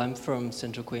Paul. I'm from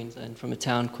Central Queensland, from a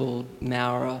town called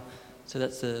Mowra. So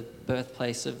that's the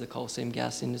birthplace of the coal seam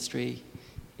gas industry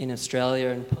in Australia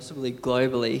and possibly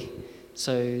globally.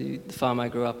 So the farm I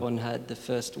grew up on had the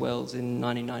first wells in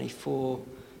 1994.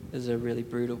 It was a really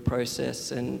brutal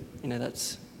process, and you know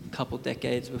that's a couple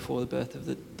decades before the birth of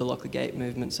the Lock the Gate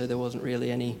movement. So there wasn't really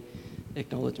any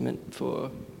acknowledgement for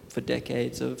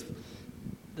decades of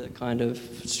the kind of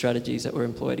strategies that were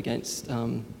employed against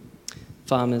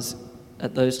farmers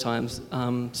at those times.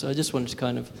 So I just wanted to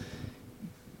kind of,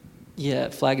 yeah,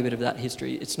 flag a bit of that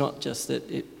history. It's not just that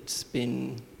it's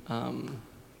been,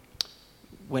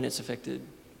 when it's affected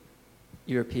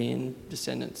European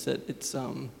descendants, that it's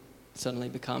suddenly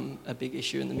become a big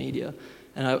issue in the media.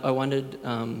 And I wondered,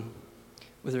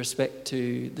 with respect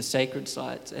to the sacred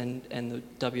sites and the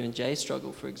W&J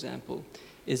struggle, for example,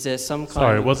 is there some kind of...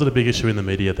 Sorry, was it a big issue in the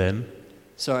media then?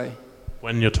 Sorry?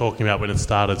 When you're talking about when it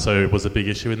started, so it was a big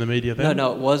issue in the media then?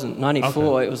 No, it wasn't. 94,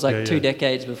 okay. It was like two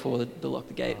decades before the Lock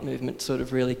the Gate movement sort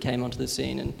of really came onto the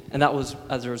scene, and that was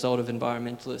as a result of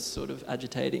environmentalists sort of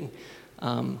agitating.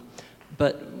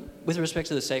 But with respect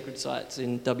to the sacred sites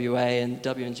in WA and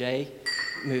W&J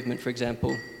movement, for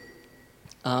example,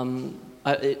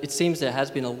 it seems there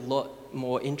has been a lot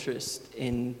more interest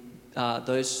in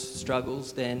those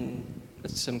struggles than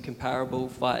some comparable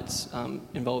fights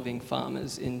involving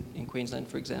farmers in Queensland,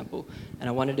 for example. And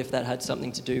I wondered if that had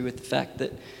something to do with the fact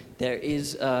that there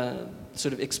is a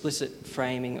sort of explicit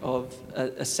framing of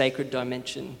a sacred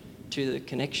dimension to the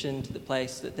connection to the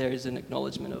place, that there is an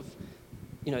acknowledgement of,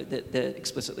 you know, that they're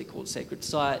explicitly called sacred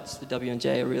sites. The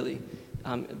W&J are really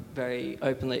very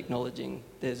openly acknowledging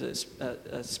there's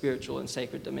a spiritual and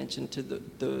sacred dimension to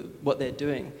the what they're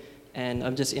doing. And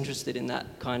I'm just interested in that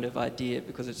kind of idea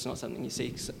because it's not something you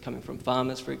see coming from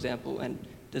farmers, for example. And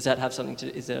does that have something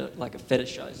to, is there like a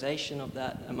fetishization of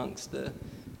that amongst the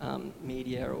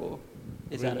media, or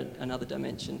is that another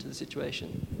dimension to the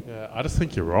situation? Yeah, I just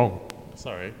think you're wrong.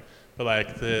 Sorry. But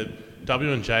like the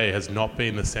W&J has not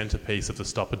been the centrepiece of the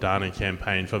Stop Adani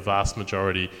campaign for vast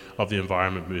majority of the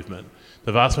environment movement.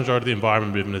 The vast majority of the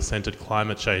environment movement has centred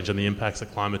climate change and the impacts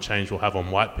that climate change will have on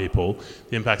white people,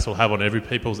 the impacts it will have on every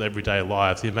people's everyday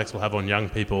lives, the impacts it will have on young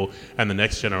people and the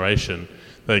next generation.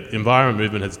 The environment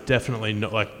movement has definitely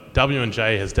not, like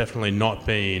W&J has definitely not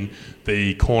been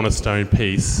the cornerstone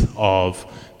piece of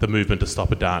the movement to stop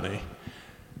Adani.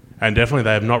 And definitely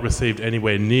they have not received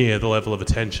anywhere near the level of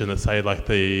attention that, say, like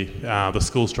the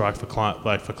school strike for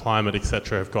climate,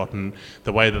 etc., have gotten.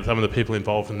 The way that some of the people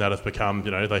involved in that have become,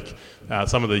 you know, like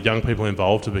some of the young people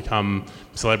involved have become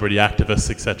celebrity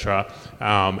activists, etc.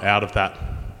 Out of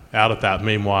that.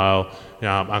 Meanwhile,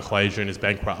 Uncle Adrian is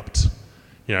bankrupt.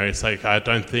 You know, it's like, I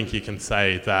don't think you can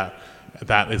say that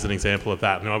that is an example of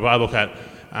that. And I look at,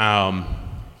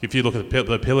 if you look at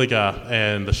the Pilliga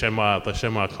and the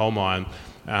Shenhua coal mine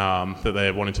that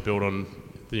they're wanting to build on,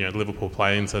 you know, the Liverpool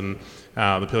Plains and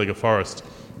the Pilliga Forest,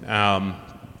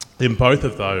 in both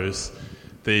of those,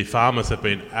 the farmers have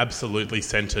been absolutely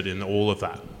centred in all of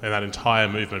that, and that entire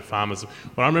movement. Farmers.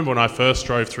 Well, I remember when I first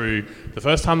drove through, the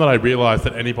first time that I realised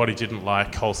that anybody didn't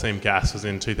like coal seam gas was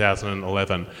in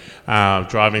 2011,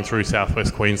 driving through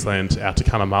southwest Queensland out to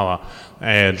Cunnamulla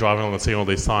and driving along and seeing all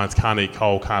these signs: can't eat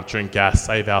coal, can't drink gas,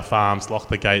 save our farms, lock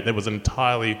the gate. It was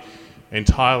entirely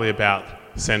about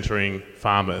centering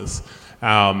farmers.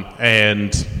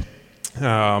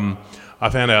 I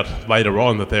found out later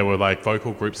on that there were like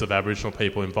vocal groups of Aboriginal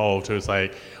people involved who was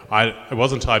like, it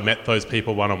wasn't until I met those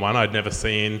people one-on-one, I'd never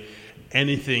seen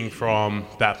anything from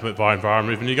that environment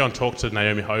movement. You go and talk to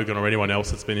Naomi Hogan or anyone else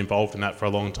that's been involved in that for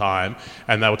a long time,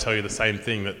 and they will tell you the same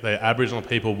thing, that the Aboriginal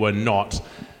people were not,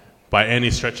 by any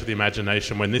stretch of the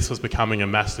imagination, when this was becoming a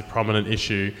massive prominent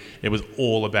issue, it was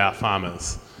all about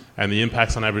farmers. And the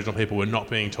impacts on Aboriginal people were not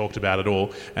being talked about at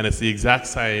all. And it's the exact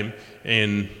same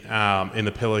in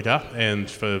the Pilliga and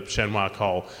for Shenhua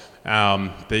coal.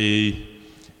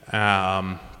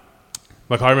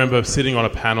 Like, I remember sitting on a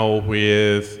panel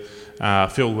with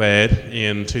Phil Laird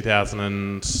in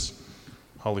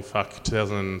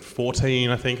 2014,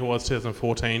 I think it was,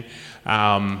 2014,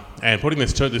 and putting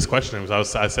this question, I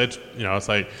said, you know, I was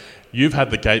like, you've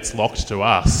had the gates locked to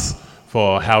us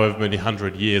for however many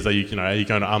 100 years. Are you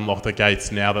going to unlock the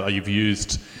gates now that you've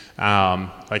used,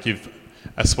 you've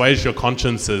assuaged your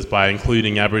consciences by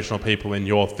including Aboriginal people in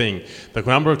your thing? The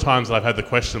number of times that I've had the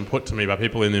question put to me by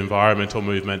people in the environmental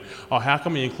movement, how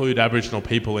can we include Aboriginal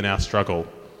people in our struggle?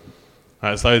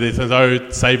 So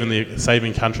there's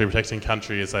saving country, protecting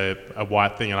country is a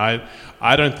white thing, and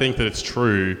I don't think that it's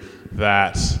true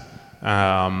that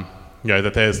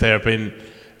that there have been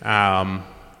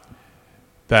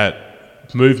that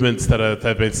movements that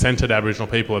have been centred Aboriginal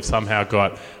people have somehow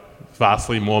got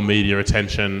vastly more media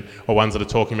attention, or ones that are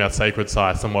talking about sacred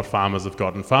sites, than what farmers have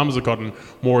gotten. Farmers have gotten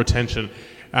more attention.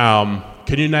 Can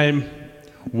you name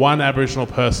one Aboriginal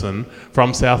person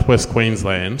from southwest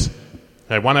Queensland?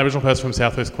 One Aboriginal person from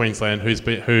southwest Queensland who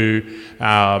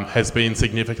has been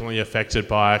significantly affected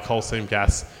by coal seam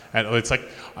gas. And it's like,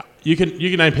 you can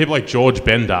name people like George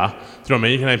Bender. Do you know what I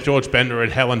mean? You can name George Bender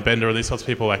and Helen Bender and these sorts of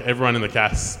people. Like, everyone in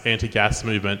the anti-gas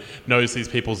movement knows these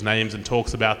people's names and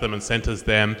talks about them and centres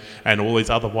them, and all these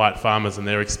other white farmers and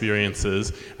their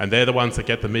experiences. And they're the ones that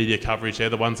get the media coverage. They're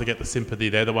the ones that get the sympathy.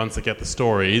 They're the ones that get the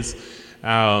stories.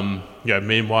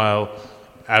 Meanwhile,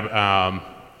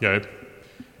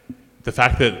 the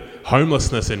fact that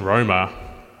homelessness in Roma,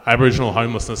 Aboriginal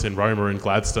homelessness in Roma and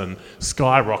Gladstone,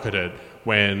 skyrocketed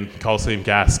when coal seam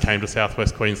gas came to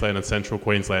southwest Queensland and central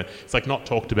Queensland. It's like not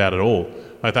talked about at all.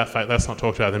 Like, that fact, that's not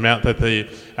talked about. The amount that the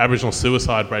Aboriginal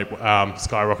suicide rate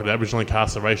skyrocketed, Aboriginal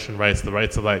incarceration rates, the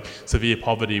rates of like severe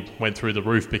poverty went through the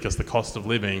roof because the cost of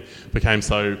living became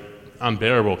so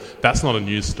unbearable. That's not a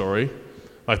news story.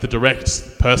 Like, the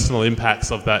direct personal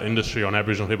impacts of that industry on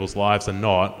Aboriginal people's lives are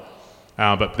not.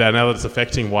 But now that it's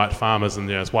affecting white farmers, and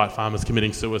it's white farmers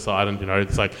committing suicide, and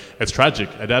it's like, it's tragic.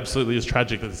 It absolutely is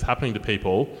tragic that it's happening to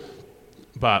people.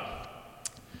 But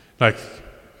like,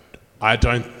 I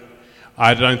don't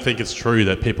think it's true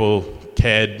that people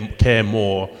care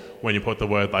more when you put the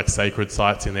word like sacred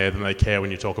sites in there than they care when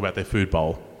you talk about their food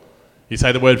bowl. You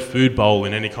say the word food bowl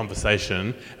in any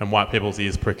conversation, and white people's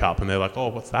ears prick up, and they're like, "Oh,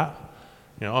 what's that?"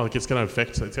 It's going to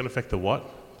affect the what?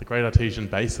 The Great Artesian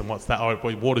Basin, what's that? Oh, it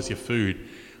waters your food.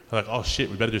 They're like, oh shit,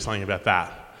 we better do something about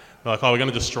that. They're like, oh, we're going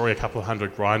to destroy a couple of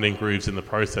 100 grinding grooves in the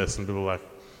process. And people are like,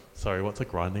 sorry, what's a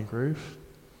grinding groove?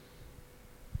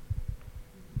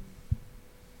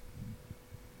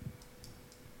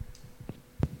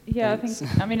 Yeah,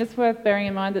 I mean, it's worth bearing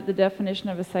in mind that the definition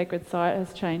of a sacred site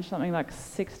has changed something like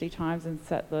 60 times in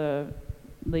settler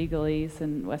legalese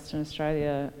in Western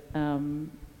Australia.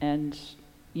 It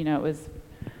was...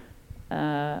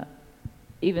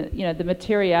 the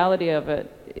materiality of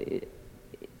it,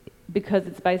 because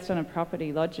it's based on a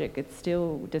property logic, it's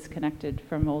still disconnected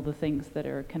from all the things that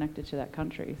are connected to that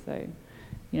country. So,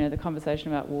 the conversation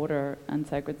about water and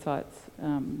sacred sites,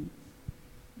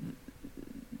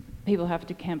 people have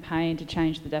to campaign to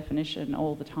change the definition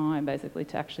all the time, basically,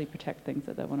 to actually protect things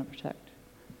that they want to protect.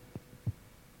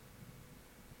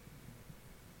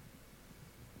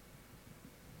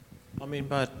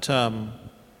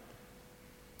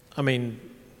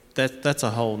 That's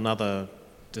a whole nother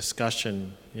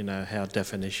discussion, how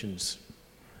definitions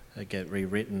get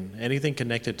rewritten. Anything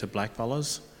connected to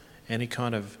blackfellas, any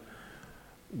kind of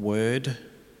word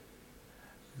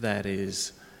that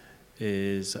is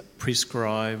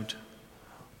prescribed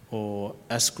or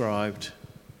ascribed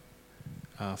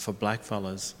for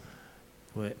blackfellas,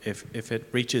 where if it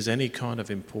reaches any kind of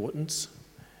importance,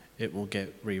 it will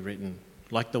get rewritten,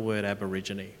 like the word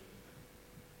Aborigine.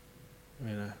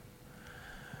 You know,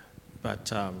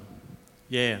 but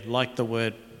like the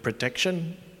word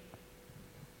protection.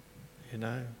 You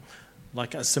know,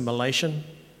 like assimilation.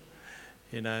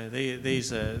 You know,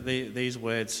 these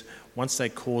words, once they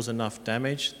cause enough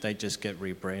damage, they just get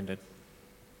rebranded,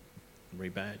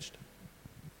 rebadged.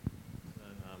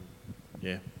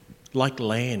 Like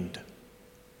land,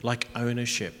 like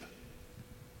ownership.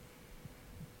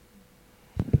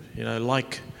 You know,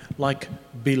 like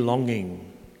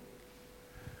belonging.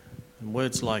 And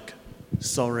words like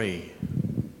sorry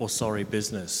or sorry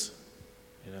business.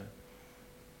 You know,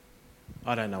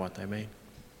 I don't know what they mean.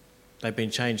 They've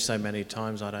been changed so many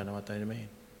times, I don't know what they mean.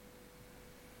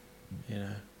 You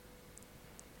know,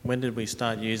 when did we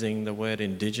start using the word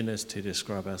Indigenous to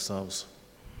describe ourselves?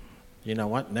 You know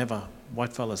what? Never.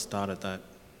 Whitefellas started that.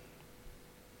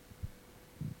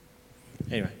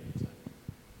 Anyway.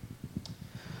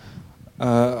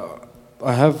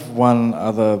 I have one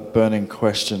other burning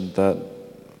question that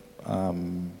I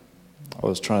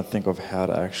was trying to think of how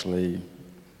to actually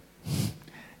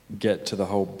get to the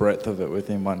whole breadth of it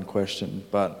within one question.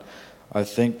 But I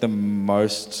think the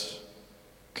most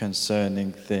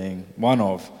concerning thing, one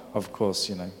of course,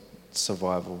 you know,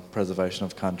 survival, preservation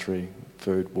of country,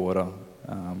 food, water,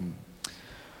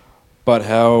 but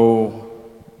how,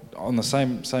 on the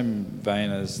same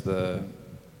vein as the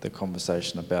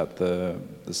conversation about the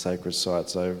sacred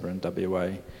sites over in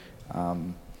WA,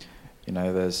 you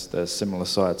know, there's similar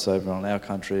sites over on our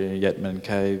country, Yetman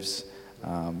Caves,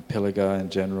 Pilliga in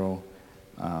general,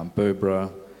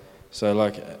 Boobra. So,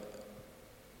 like,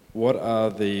 what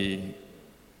are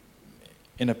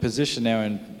in a position now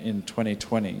in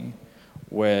 2020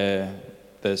 where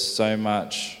there's so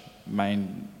much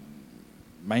maintenance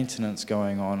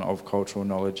going on of cultural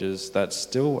knowledges that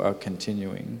still are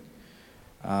continuing,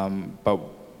 but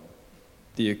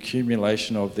the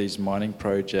accumulation of these mining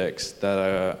projects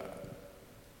that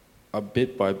are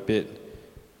bit by bit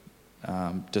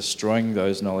destroying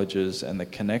those knowledges and the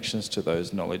connections to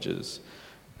those knowledges.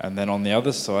 And then on the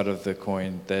other side of the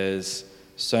coin, there's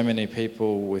so many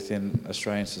people within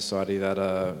Australian society that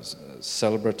are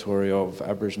celebratory of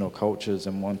Aboriginal cultures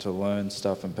and want to learn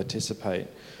stuff and participate,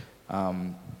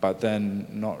 but then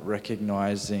not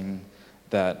recognising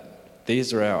that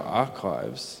these are our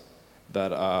archives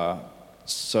that are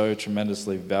so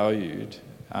tremendously valued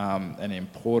and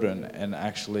important, and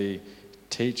actually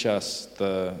teach us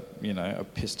the, you know,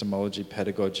 epistemology,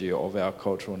 pedagogy of our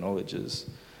cultural knowledges.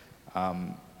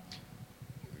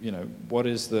 You know, what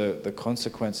is the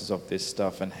consequences of this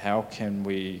stuff, and how can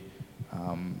we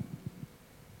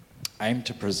aim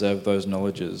to preserve those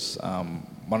knowledges?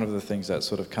 One of the things that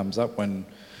sort of comes up when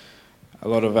a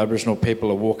lot of Aboriginal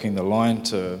people are walking the line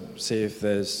to see if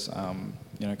there's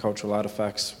you know, cultural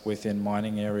artefacts within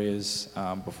mining areas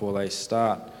before they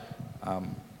start.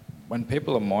 When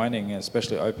people are mining,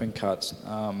 especially open cuts,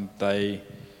 they're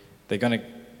going to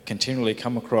continually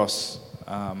come across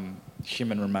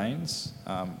human remains,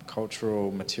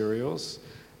 cultural materials,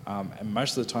 and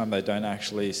most of the time they don't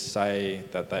actually say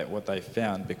that what they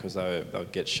found, because they'll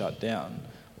get shut down,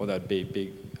 or there'd be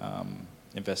big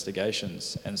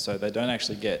investigations, and so they don't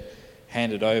actually get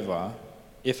handed over,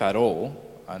 if at all,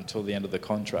 until the end of the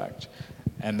contract.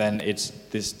 And then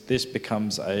this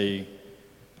becomes a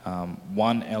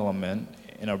one element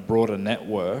in a broader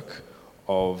network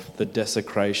of the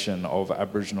desecration of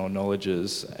Aboriginal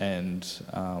knowledges and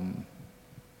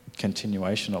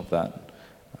continuation of that.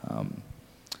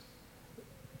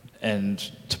 And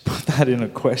to put that in a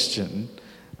question,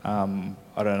 I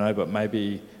don't know, but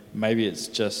maybe it's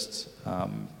just,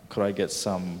 could I get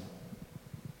some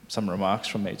remarks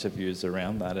from each of you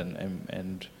around that,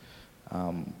 and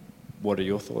what are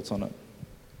your thoughts on it?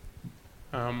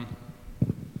 I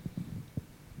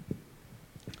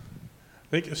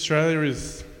think Australia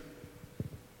is...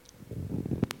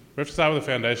 We have to start with a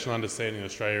foundational understanding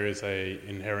Australia is a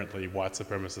inherently white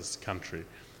supremacist country.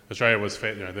 Australia was,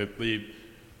 you know, the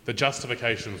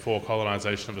justification for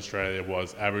colonisation of Australia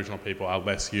was Aboriginal people are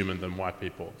less human than white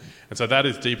people. And so that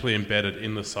is deeply embedded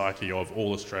in the psyche of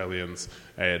all Australians,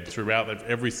 and throughout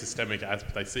every systemic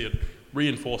aspect, they see it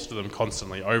reinforced to them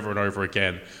constantly, over and over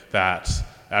again, that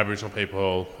Aboriginal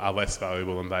people are less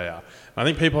valuable than they are. And I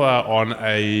think people are on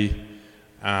a...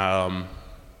 God,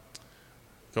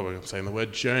 I'm saying the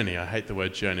word journey. I hate the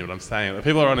word journey, but I'm saying it.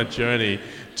 People are on a journey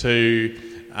to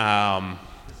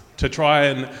to try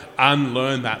and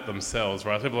unlearn that themselves,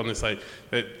 right? People often say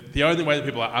that the only way that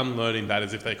people are unlearning that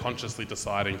is if they're consciously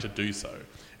deciding to do so.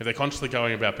 If they're consciously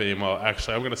going about being, well,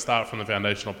 actually, I'm going to start from the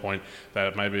foundational point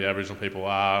that maybe Aboriginal people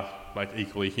are like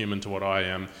equally human to what I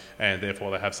am, and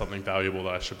therefore they have something valuable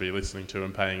that I should be listening to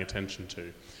and paying attention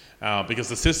to. Because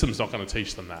the system's not going to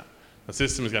teach them that. The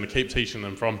system is going to keep teaching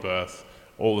them from birth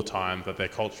all the time that their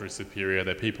culture is superior,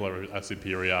 their people are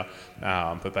superior,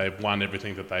 that they've won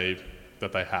everything that they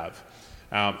have.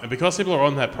 And because people are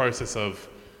on that process of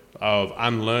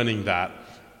unlearning that,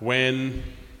 when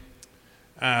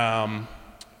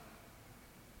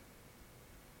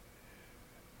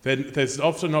there's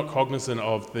often not cognizant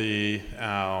of the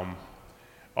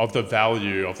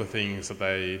value of the things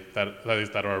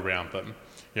that are around them.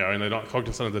 You know, and they're not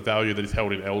cognizant of the value that is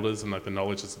held in elders and like the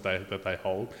knowledge that they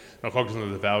hold. Not cognizant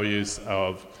of the values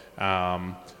of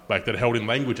that are held in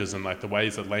languages and like the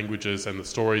ways that languages and the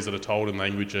stories that are told in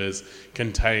languages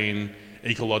contain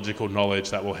ecological knowledge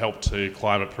that will help to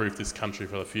climate-proof this country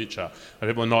for the future. And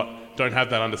people don't have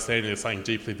that understanding of something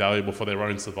deeply valuable for their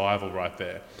own survival right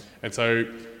there. And so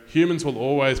humans will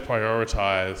always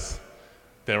prioritise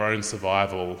their own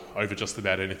survival over just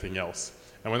about anything else.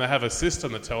 And when they have a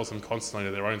system that tells them constantly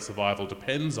that their own survival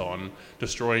depends on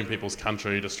destroying people's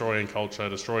country, destroying culture,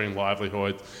 destroying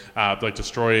livelihood,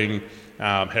 destroying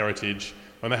heritage,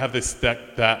 when they have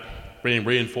that being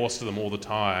reinforced to them all the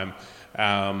time,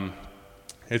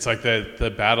 it's like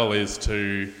the battle is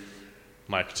to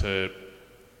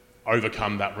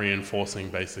overcome that reinforcing,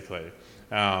 basically.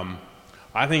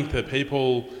 I think that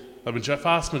people, the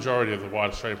vast majority of the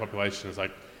white Australian population is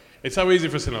like, it's so easy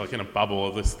for us in a bubble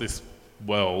of this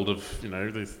world of,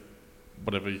 this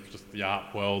whatever, just the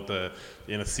art world, the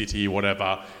inner city,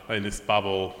 whatever, in this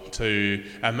bubble, to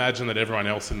imagine that everyone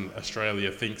else in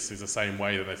Australia thinks is the same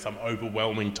way, that there's some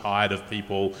overwhelming tide of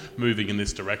people moving in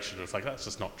this direction. It's like, that's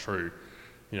just not true.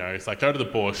 It's like, go to the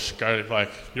bush, go to,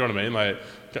 you know what I mean? Like,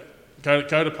 go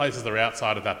to places that are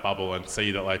outside of that bubble and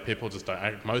see that, people just don't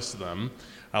act, most of them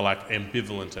are,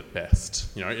 ambivalent at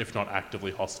best, if not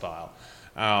actively hostile.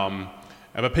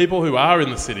 But people who are in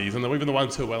the cities, and even the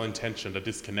ones who are well-intentioned, are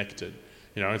disconnected.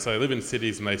 And so they live in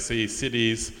cities and they see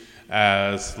cities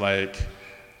as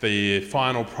the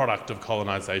final product of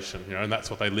colonisation, and that's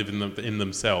what they live in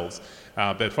themselves.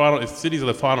 Cities are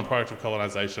the final product of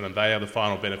colonisation, and they are the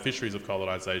final beneficiaries of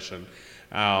colonisation.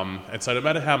 And so no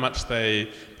matter how much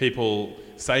people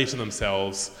say to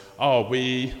themselves, oh,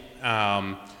 we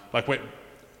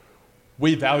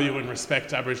value and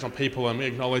respect Aboriginal people and we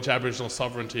acknowledge Aboriginal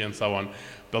sovereignty and so on,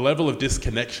 the level of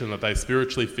disconnection that they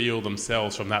spiritually feel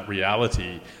themselves from that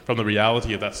reality, from the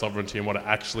reality of that sovereignty and what it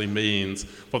actually means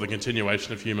for the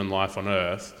continuation of human life on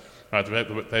Earth, right?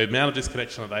 The amount of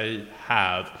disconnection that they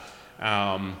have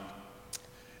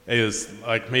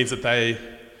means that they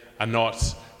are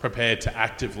not prepared to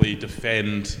actively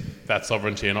defend that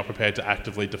sovereignty and not prepared to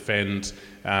actively defend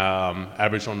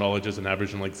Aboriginal knowledges and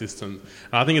Aboriginal existence.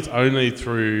 And I think it's only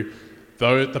through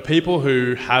the people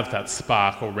who have that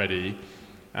spark already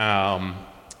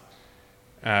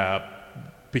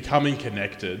becoming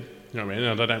connected, you know what I mean?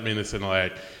 And I don't mean this in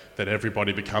that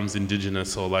everybody becomes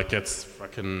Indigenous or gets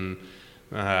fucking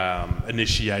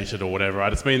initiated or whatever.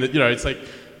 I just mean that, it's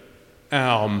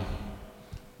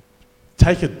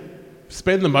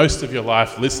spend the most of your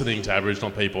life listening to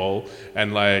Aboriginal people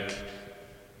and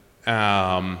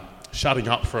shutting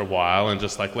up for a while and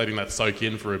just letting that soak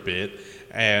in for a bit,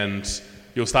 and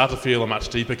you'll start to feel a much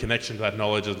deeper connection to that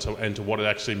knowledge and to what it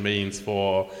actually means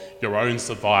for your own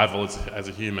survival as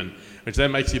a human, which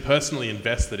then makes you personally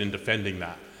invested in defending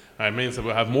that. It means that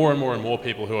we'll have more and more and more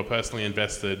people who are personally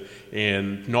invested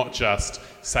in not just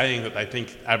saying that they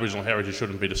think Aboriginal heritage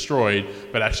shouldn't be destroyed,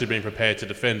 but actually being prepared to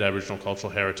defend Aboriginal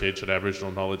cultural heritage and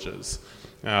Aboriginal knowledges.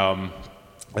 And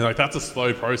that's a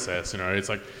slow process, It's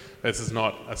this is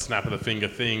not a snap of the finger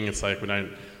thing. It's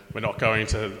we're not going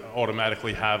to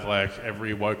automatically have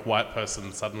every woke white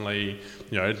person suddenly,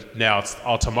 now it's,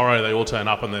 tomorrow they all turn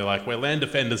up and they're we're land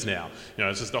defenders now.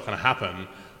 It's just not going to happen.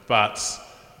 But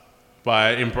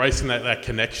by embracing that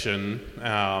connection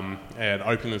and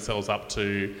opening themselves up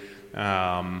to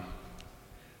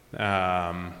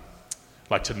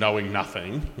to knowing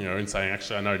nothing, and saying,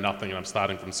 actually, I know nothing and I'm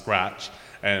starting from scratch,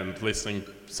 and listening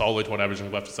solely to what Aboriginal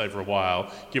people have to say for a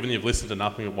while, given you've listened to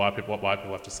nothing of what white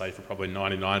people have to say for probably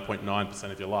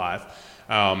 99.9% of your life,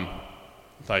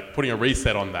 putting a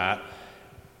reset on that,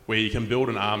 where you can build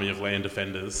an army of land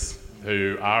defenders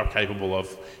who are capable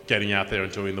of getting out there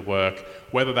and doing the work,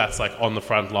 whether that's on the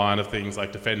front line of things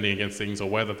defending against things, or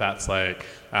whether that's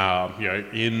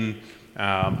in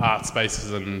art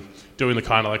spaces and doing the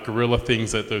kind of like guerrilla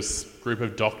things that this group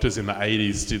of doctors in the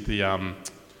 80s did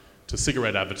to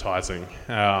cigarette advertising.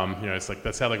 It's like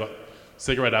that's how they got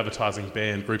cigarette advertising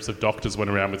banned. Groups of doctors went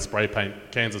around with spray paint,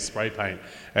 cans of spray paint,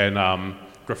 and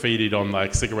graffitied on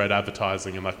like cigarette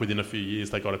advertising, and like within a few years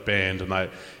they got it banned. And they,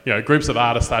 groups of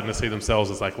artists starting to see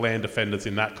themselves as like land defenders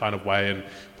in that kind of way and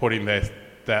putting that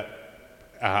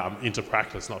into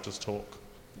practice, not just talk.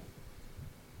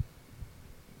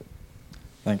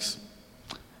 Thanks.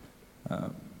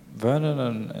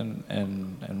 Vernon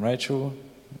and Rachel,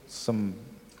 some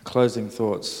closing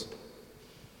thoughts.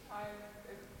 I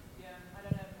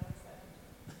don't know if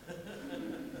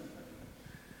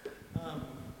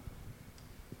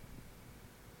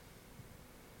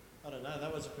I I don't know,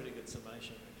 that was a pretty good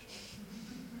summation, actually.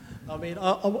 I mean,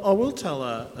 I will tell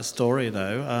a story,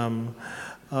 though.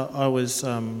 I was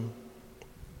on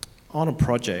a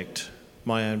project,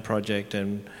 my own project,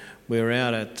 and we were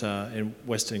out in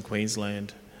Western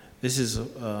Queensland. This is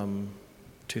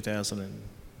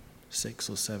 2006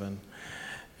 or 7.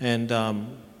 And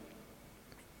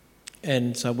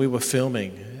so we were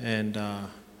filming, and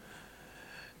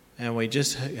we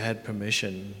just had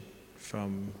permission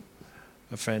from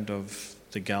a friend of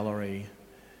the gallery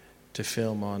to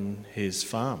film on his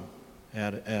farm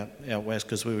out west,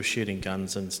 because we were shooting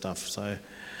guns and stuff. So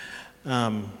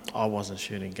I wasn't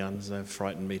shooting guns; they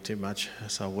frightened me too much,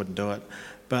 so I wouldn't do it.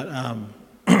 But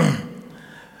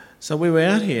so we were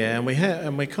out here, and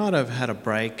we kind of had a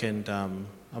break, and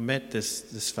I met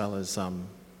this fella's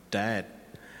dad,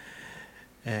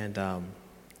 and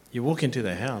you walk into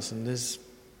their house, and there's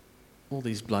all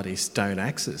these bloody stone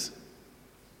axes,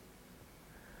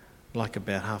 like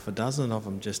about half a dozen of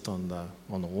them just on the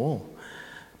wall,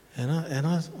 and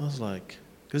I was like,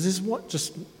 because this is what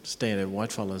just standard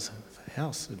white fella's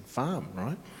house and farm,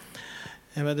 right?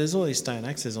 But there's all these stone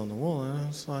axes on the wall, and I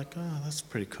was like, oh, that's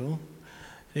pretty cool.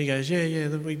 And he goes, yeah,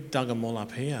 we dug them all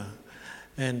up here,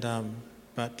 and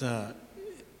but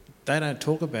they don't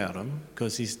talk about them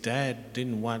because his dad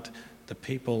didn't want the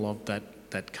people of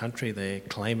that country there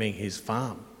claiming his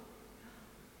farm.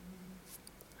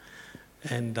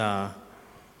 And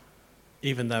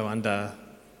even though under,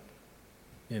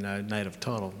 native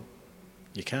title,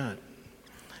 you can't,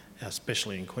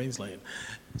 especially in Queensland.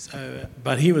 So,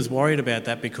 but he was worried about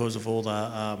that because of all the,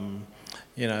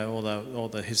 all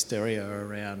the hysteria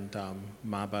around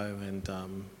Mabo and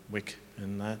Wick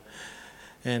and that,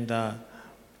 and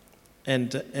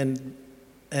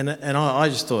I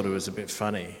just thought it was a bit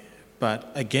funny.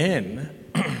 But again,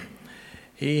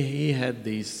 he had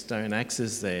these stone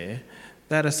axes there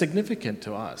that are significant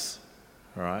to us,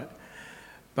 right?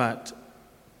 But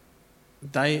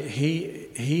they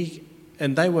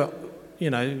were,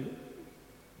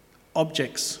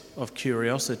 objects of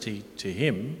curiosity to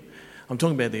him. I'm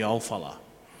talking about the old fella.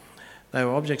 They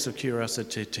were objects of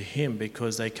curiosity to him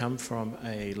because they come from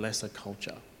a lesser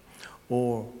culture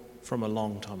or from a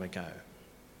long time ago.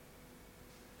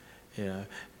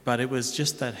 But it was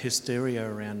just that hysteria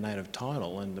around native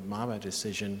title and the Mabo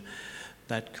decision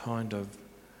that kind of,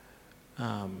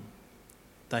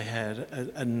 they had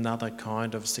another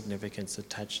kind of significance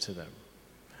attached to them.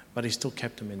 But he still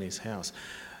kept them in his house.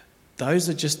 Those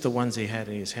are just the ones he had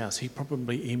in his house. He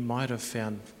might have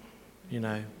found,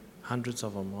 hundreds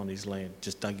of them on his land,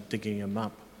 just digging them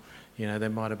up. There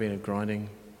might have been a grinding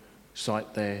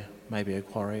site there, maybe a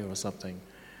quarry or something,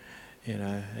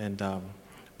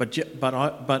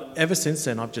 But ever since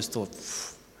then, I've just thought,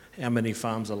 how many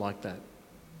farms are like that?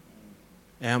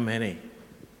 How many?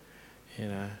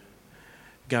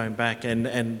 Going back, and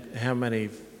how many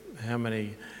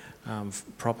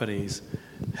properties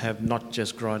have not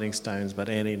just grinding stones, but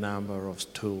any number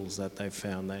of tools that they've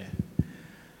found there.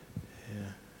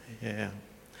 Yeah.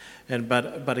 And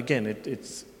but again,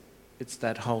 it's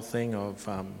that whole thing of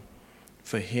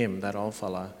for him, that old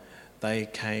fella, they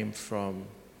came from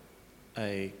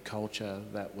a culture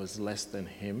that was less than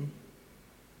him,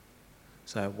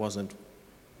 so it wasn't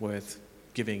worth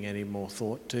giving any more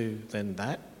thought to than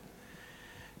that.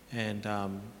 And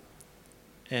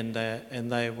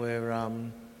they were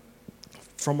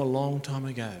from a long time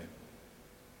ago.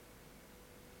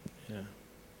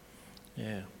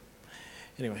 Yeah.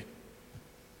 Anyway,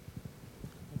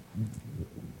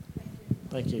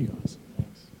 thank you guys.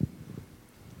 Thanks.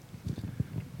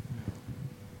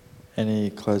 Any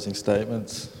closing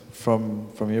statements from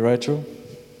you, Rachel?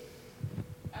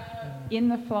 In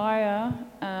the flyer,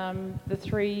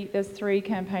 there's 3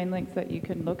 campaign links that you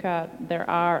can look at. There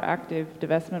are active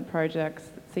divestment projects.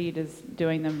 Seed is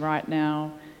doing them right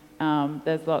now.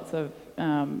 There's lots of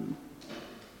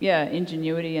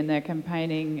ingenuity in their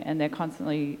campaigning, and they're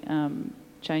constantly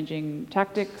changing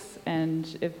tactics.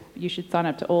 And if you should sign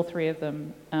up to all three of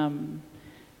them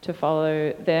to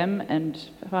follow them and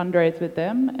fundraise with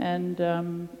them. And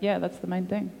that's the main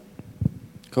thing.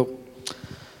 Cool.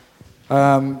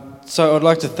 So I'd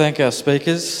like to thank our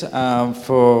speakers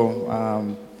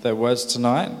for their words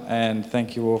tonight, and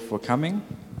thank you all for coming.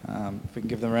 If we can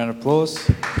give them a round of applause.